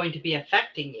still going to be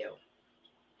affecting you.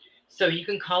 So you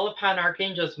can call upon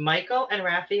Archangels Michael and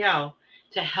Raphael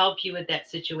to help you with that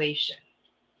situation.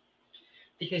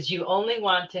 Because you don't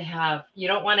want to have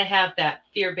that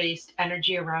fear-based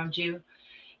energy around you.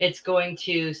 It's going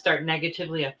to start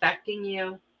negatively affecting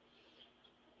you.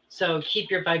 So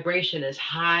keep your vibration as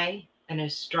high and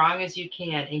as strong as you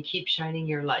can and keep shining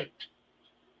your light.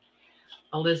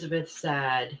 Elizabeth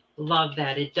said, love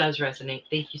that. It does resonate.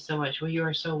 Thank you so much. Well, you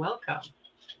are so welcome.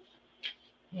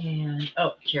 And,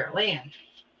 Carol Ann.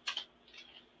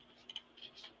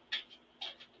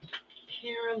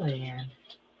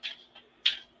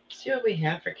 See what we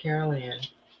have for Carol Ann.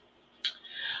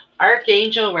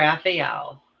 Archangel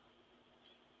Raphael.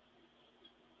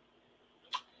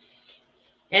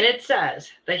 And it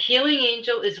says, the healing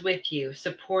angel is with you,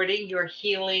 supporting your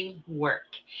healing work.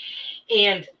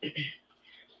 And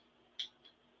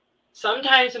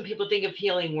sometimes when people think of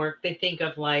healing work, they think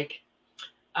of like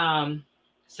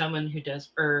someone who does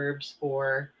herbs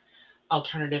or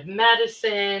alternative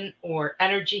medicine or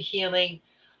energy healing.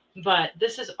 But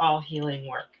this is all healing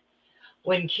work.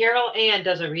 When Carol Ann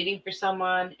does a reading for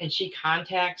someone and she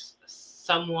contacts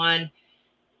someone,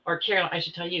 or Carol, I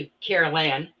should tell you, Carol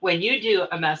Ann, when you do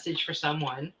a message for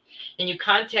someone and you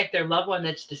contact their loved one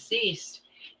that's deceased,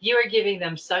 you are giving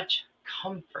them such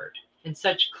comfort and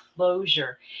such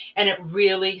closure, and it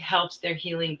really helps their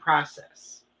healing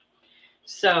process.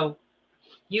 So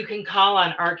you can call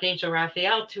on Archangel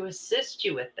Raphael to assist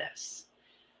you with this.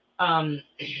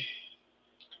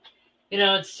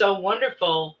 It's so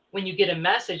wonderful when you get a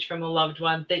message from a loved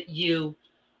one that you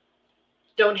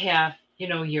don't have,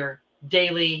 your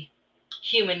daily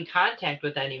human contact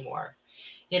with anymore.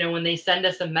 When they send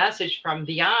us a message from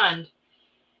beyond,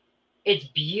 it's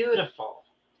beautiful.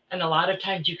 And a lot of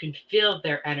times you can feel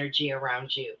their energy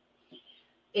around you.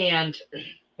 And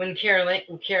when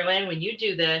Caroline, when you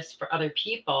do this for other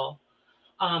people,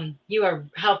 you are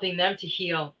helping them to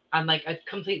heal on like a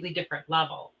completely different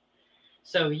level.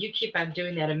 So you keep on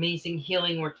doing that amazing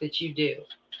healing work that you do,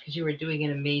 because you are doing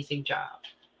an amazing job.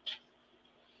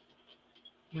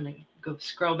 I'm going to go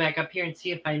scroll back up here and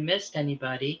see if I missed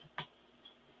anybody.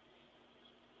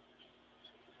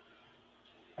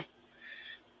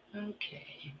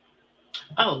 Okay.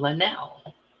 Oh, Linnell.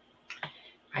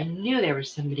 I knew there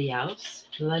was somebody else.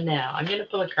 Linnell. I'm going to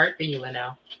pull a card for you,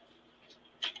 Linnell.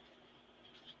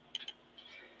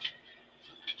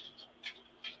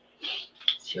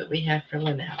 Let's see what we have for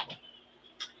Linnell.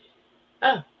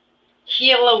 Oh,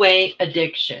 heal away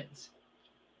addictions.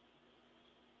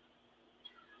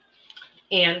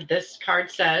 And this card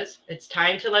says, it's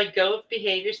time to let go of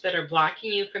behaviors that are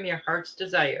blocking you from your heart's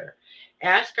desire.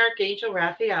 Ask Archangel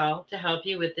Raphael to help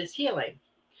you with this healing.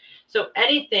 So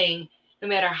anything, no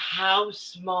matter how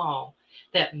small,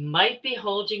 that might be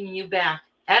holding you back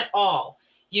at all,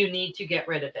 you need to get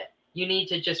rid of it. You need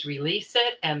to just release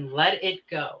it and let it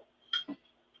go.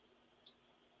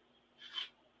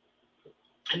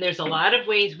 And there's a lot of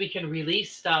ways we can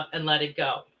release stuff and let it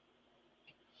go.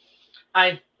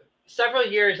 Several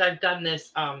years I've done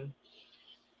this, I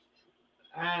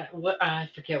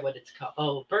forget what it's called.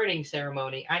 Oh, burning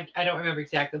ceremony. I don't remember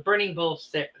exactly. Burning bowl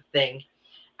thing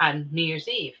on New Year's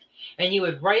Eve. And you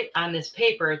would write on this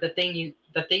paper the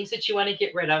things that you want to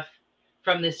get rid of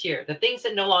from this year, the things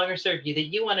that no longer serve you, that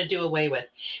you want to do away with.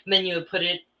 And then you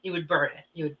would burn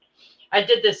it. I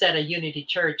did this at a Unity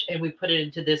church, and we put it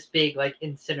into this big like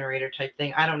incinerator type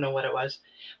thing. I don't know what it was,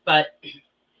 but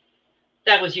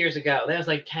that was years ago. That was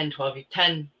like 10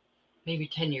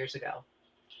 years ago.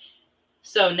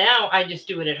 So now I just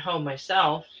do it at home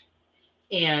myself,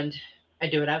 and I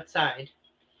do it outside.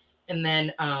 And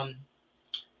then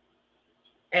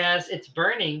as it's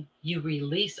burning, you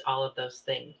release all of those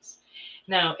things.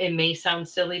 Now, it may sound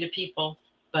silly to people,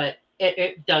 but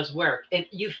it does work.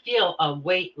 You feel a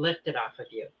weight lifted off of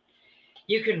you.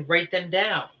 You can write them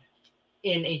down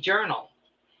in a journal.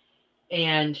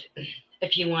 And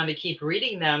if you want to keep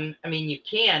reading them, I mean, you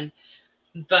can,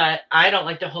 but I don't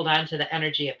like to hold on to the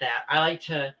energy of that. I like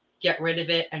to get rid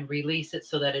of it and release it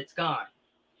so that it's gone.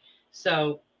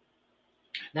 So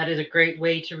that is a great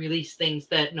way to release things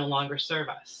that no longer serve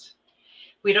us.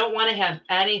 We don't want to have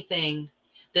anything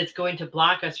that's going to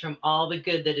block us from all the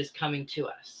good that is coming to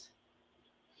us.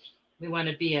 We want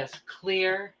to be as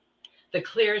clear, the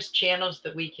clearest channels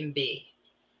that we can be.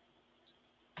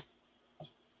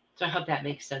 So I hope that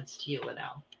makes sense to you,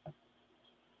 Linnell.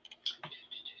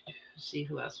 See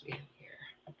who else we have here.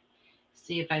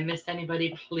 See if I missed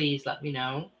anybody, please let me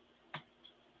know.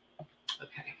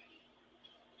 Okay.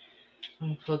 I'm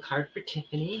going to pull a card for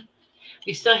Tiffany.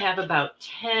 We still have about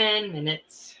 10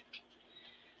 minutes.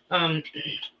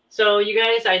 So you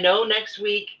guys, I know next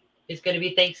week is going to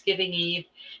be Thanksgiving Eve,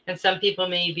 and some people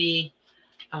may be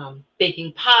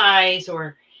baking pies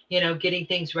or, getting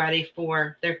things ready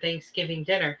for their Thanksgiving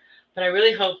dinner. But I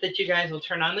really hope that you guys will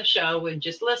turn on the show and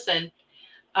just listen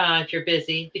if you're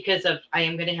busy, because I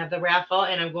am going to have the raffle,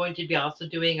 and I'm going to be also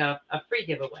doing a free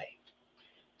giveaway.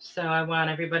 So I want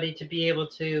everybody to be able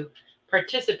to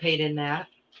participate in that.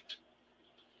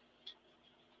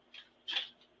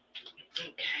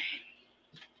 Okay.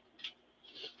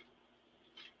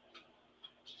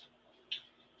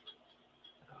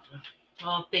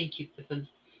 Oh, thank you for the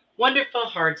wonderful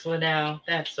hearts, Linnell.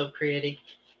 That's so pretty.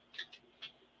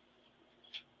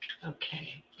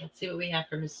 Okay, let's see what we have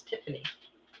for Miss Tiffany.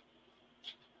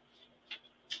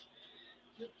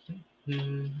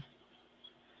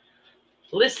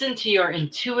 Listen to your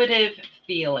intuitive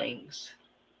feelings.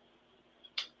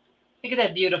 Look at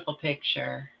that beautiful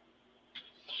picture.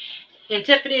 And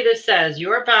Tiffany, this says,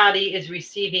 your body is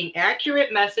receiving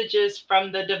accurate messages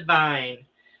from the divine.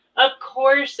 Of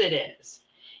course it is.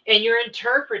 And you're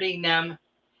interpreting them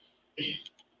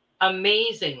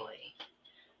amazingly,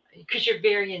 because you're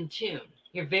very in tune.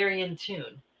 You're very in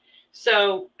tune.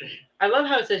 So I love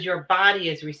how it says your body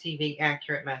is receiving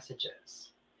accurate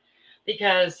messages,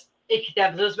 because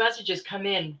those messages come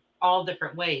in all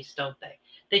different ways, don't they?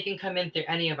 They can come in through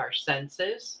any of our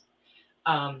senses.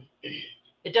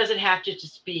 It doesn't have to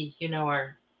just be,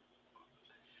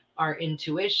 our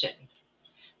intuition,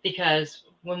 because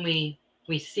when we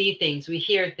see things, we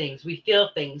hear things, we feel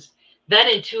things, then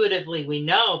intuitively we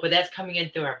know, but that's coming in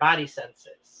through our body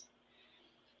senses.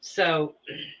 So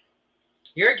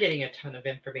you're getting a ton of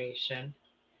information,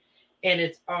 and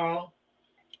it's all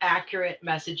accurate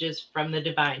messages from the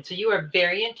divine. So you are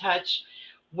very in touch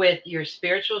with your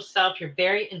spiritual self. You're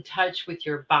very in touch with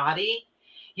your body.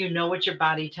 You know what your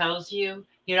body tells you.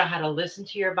 You know how to listen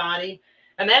to your body.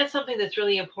 And that's something that's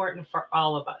really important for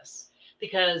all of us,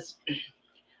 because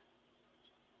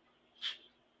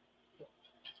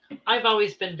I've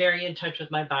always been very in touch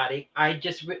with my body. I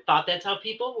just thought that's how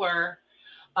people were.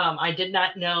 I did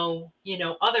not know,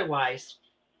 otherwise.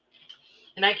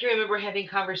 And I can remember having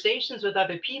conversations with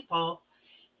other people,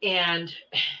 and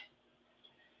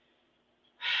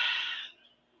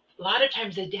a lot of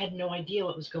times they had no idea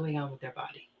what was going on with their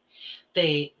body.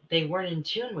 They weren't in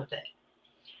tune with it.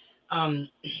 Um,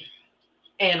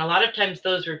 and a lot of times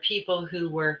those were people who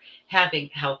were having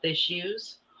health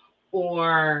issues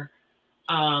or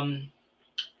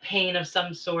pain of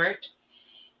some sort,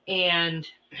 and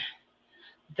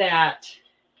that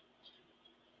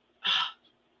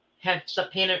have some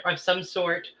pain of some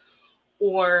sort,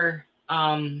 or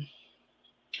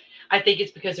I think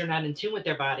it's because they're not in tune with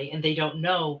their body and they don't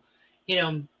know,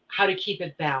 how to keep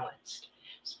it balanced.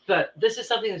 But this is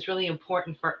something that's really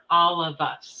important for all of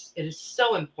us. It is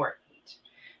so important.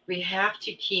 We have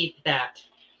to keep that,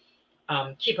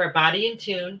 keep our body in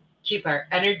tune, keep our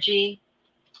energy,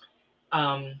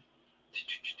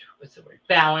 what's the word,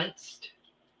 balanced.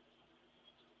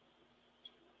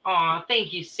 Aw,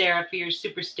 thank you, Sarah, for your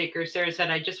super sticker. Sarah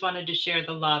said, I just wanted to share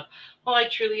the love. Well, I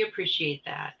truly appreciate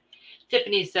that.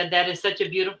 Tiffany said, that is such a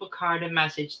beautiful card and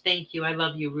message. Thank you. I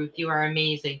love you, Ruth. You are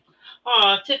amazing.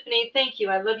 Oh, Tiffany, thank you.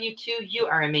 I love you too. You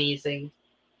are amazing.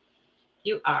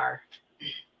 You are.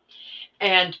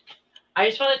 And I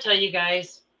just want to tell you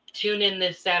guys, tune in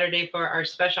this Saturday for our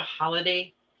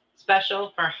holiday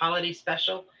special,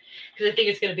 because I think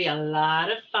it's going to be a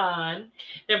lot of fun.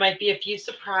 There might be a few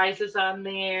surprises on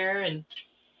there, and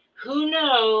who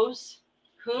knows?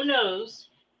 Who knows?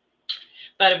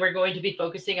 But we're going to be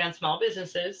focusing on small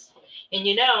businesses. And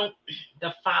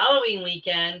the following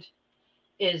weekend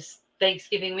is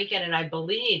Thanksgiving weekend, and I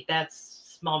believe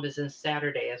that's Small Business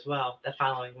Saturday as well, the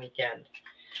following weekend.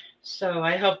 So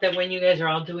I hope that when you guys are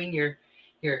all doing your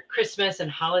Christmas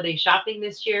and holiday shopping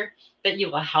this year, that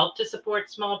you will help to support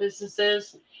small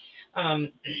businesses.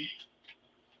 When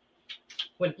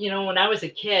I was a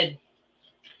kid,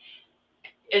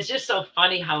 it's just so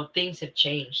funny how things have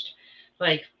changed.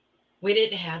 Like, we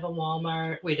didn't have a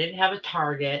Walmart, we didn't have a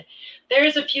Target.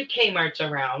 There's a few Kmarts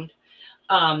around.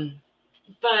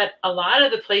 But a lot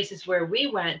of the places where we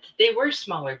went, they were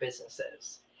smaller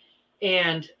businesses.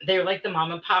 And they were like the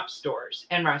mom and pop stores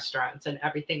and restaurants and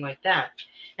everything like that.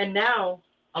 And now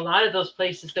a lot of those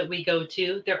places that we go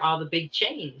to, they're all the big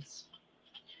chains.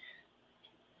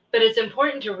 But it's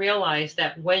important to realize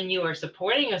that when you are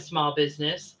supporting a small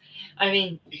business,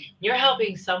 you're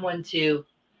helping someone to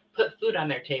put food on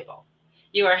their table.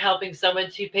 You are helping someone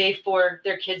to pay for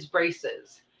their kids'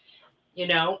 braces.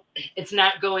 It's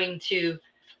not going into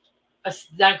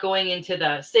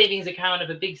the savings account of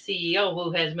a big CEO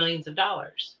who has millions of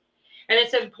dollars. And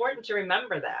it's important to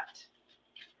remember that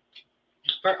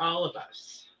for all of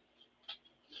us.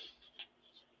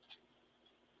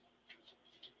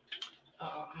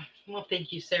 Well,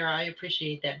 thank you, Sarah. I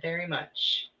appreciate that very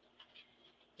much.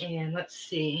 And let's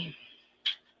see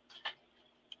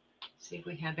if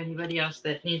we have anybody else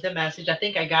that needs a message. I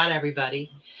think I got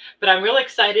everybody. But I'm real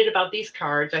excited about these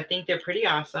cards. I think they're pretty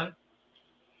awesome.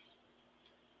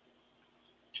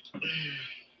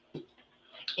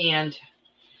 And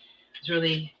I was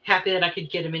really happy that I could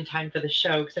get them in time for the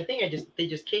show, because I think they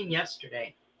just came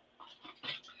yesterday.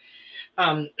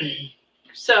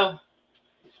 So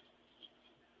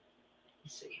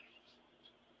let's see.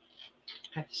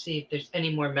 I have to see if there's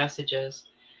any more messages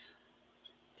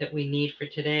that we need for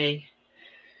today.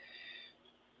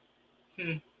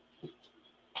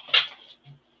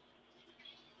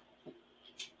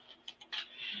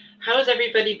 How has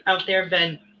everybody out there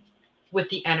been with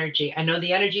the energy? I know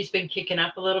the energy's been kicking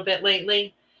up a little bit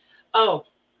lately. Oh,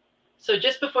 so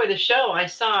just before the show, I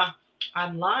saw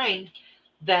online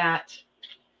that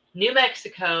New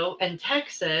Mexico and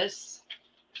Texas,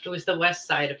 it was the west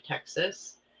side of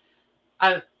Texas,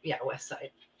 west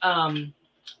side,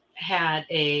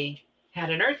 had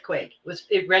an earthquake.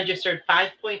 It registered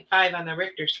 5.5 on the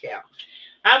Richter scale.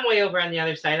 I'm way over on the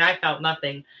other side. I felt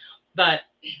nothing, but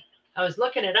I was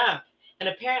looking it up, and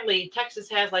apparently Texas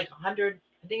has like 100,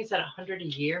 I think it's at 100 a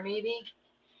year maybe,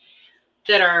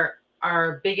 that are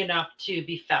are big enough to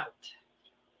be felt.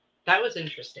 That was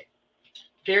interesting.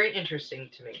 Very interesting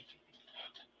to me.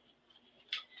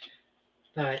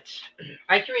 But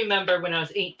I can remember when I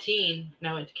was 18 and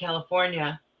I went to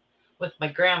California with my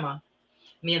grandma.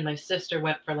 Me and my sister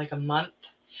went for like a month.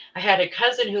 I had a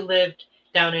cousin who lived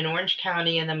down in Orange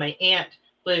County, and then my aunt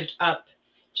lived up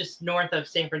just north of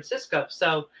San Francisco.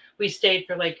 So we stayed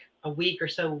for like a week or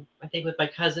so, I think, with my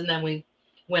cousin. Then we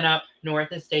went up north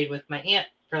and stayed with my aunt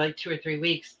for like 2 or 3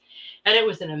 weeks. And it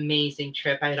was an amazing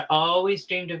trip. I had always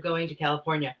dreamed of going to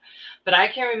California. But I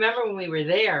can remember when we were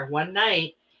there one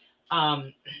night,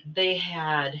 they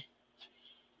had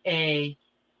a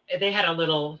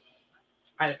little,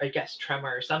 I guess,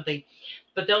 tremor or something.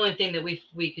 But the only thing that we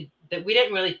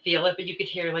didn't really feel it, but you could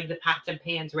hear like the pots and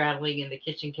pans rattling in the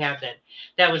kitchen cabinet.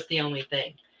 That was the only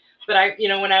thing. But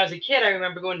when I was a kid, I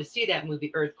remember going to see that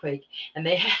movie Earthquake, and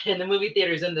they had in the movie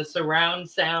theaters in the surround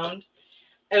sound.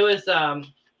 It was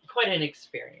quite an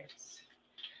experience.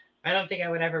 I don't think I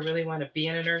would ever really want to be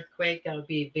in an earthquake. That would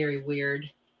be very weird.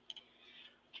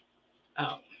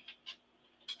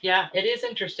 Yeah, it is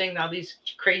interesting how these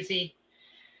crazy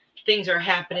things are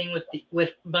happening with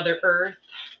Mother Earth.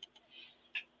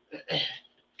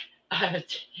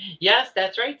 Yes,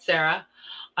 that's right, Sarah.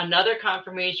 Another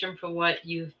confirmation for what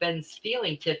you've been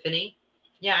feeling, Tiffany.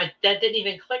 Yeah, that didn't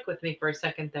even click with me for a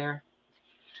second there.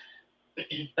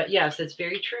 But yes, it's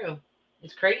very true.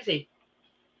 It's crazy.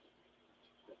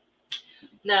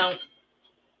 Now,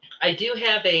 I do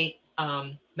have a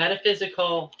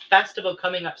metaphysical festival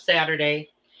coming up Saturday.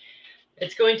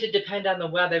 It's going to depend on the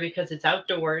weather because it's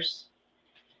outdoors.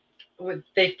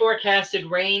 They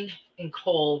forecasted rain and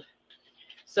cold,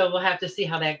 so we'll have to see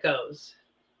how that goes.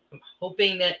 I'm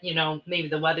hoping that, maybe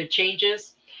the weather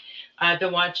changes. I've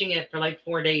been watching it for like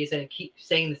 4 days and it keeps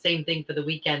saying the same thing for the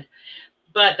weekend.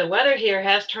 But the weather here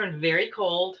has turned very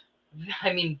cold.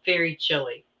 I mean, very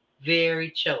chilly, very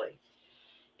chilly.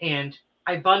 And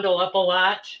I bundle up a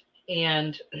lot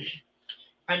and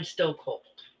I'm still cold.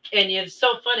 And it's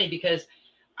so funny because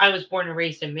I was born and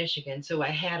raised in Michigan, so I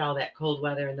had all that cold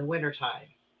weather in the wintertime.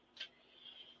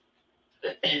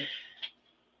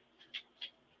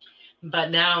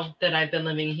 But now that I've been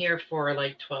living here for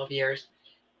like 12 years,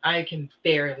 I can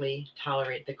barely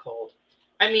tolerate the cold.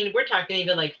 I mean, we're talking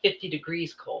even like 50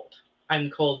 degrees cold. I'm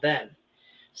cold then.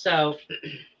 So,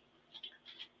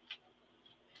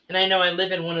 and I know I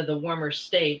live in one of the warmer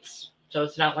states, so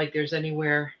it's not like there's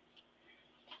anywhere,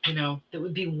 that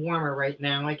would be warmer right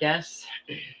now, I guess.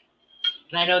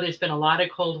 And I know there's been a lot of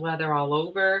cold weather all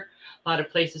over. A lot of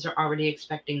places are already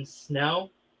expecting snow.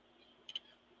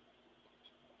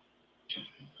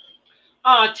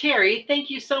 Oh, Terry,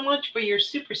 thank you so much for your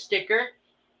super sticker.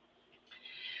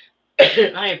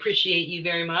 I appreciate you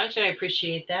very much. I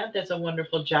appreciate that. That's a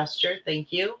wonderful gesture.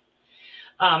 Thank you.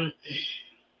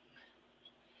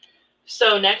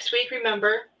 So next week,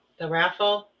 remember the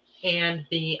raffle and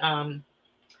the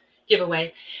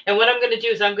giveaway. And what I'm going to do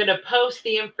is I'm going to post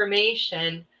the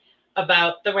information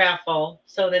about the raffle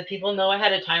so that people know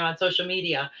ahead of time on social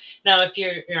media. Now, if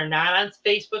you're not on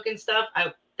Facebook and stuff,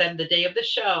 then the day of the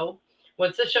show,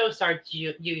 once the show starts,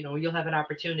 you'll have an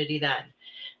opportunity then.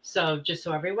 So just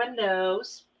so everyone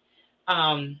knows,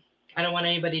 I don't want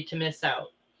anybody to miss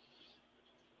out.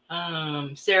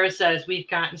 Sarah says we've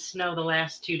gotten snow the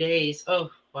last 2 days. Oh,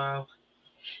 wow.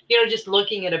 Just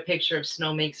looking at a picture of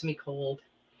snow makes me cold.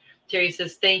 Terry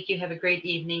says, thank you. Have a great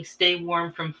evening. Stay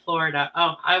warm from Florida.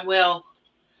 Oh, I will.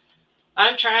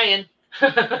 I'm trying.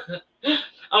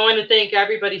 I want to thank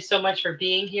everybody so much for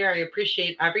being here. I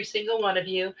appreciate every single one of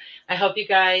you. I hope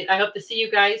to see you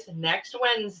guys next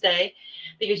Wednesday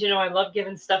because, I love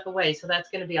giving stuff away. So that's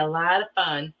going to be a lot of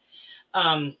fun.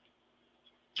 I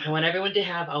want everyone to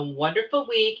have a wonderful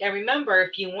week. And remember,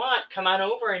 if you want, come on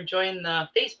over and join the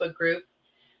Facebook group,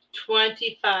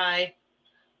 25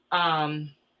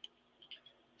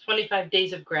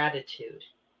 Days of Gratitude.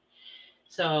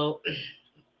 So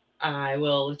I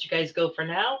will let you guys go for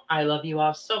now. I love you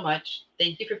all so much.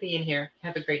 Thank you for being here.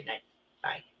 Have a great night.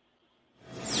 Bye.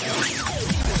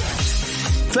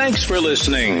 Thanks for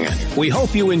listening. We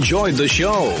hope you enjoyed the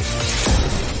show.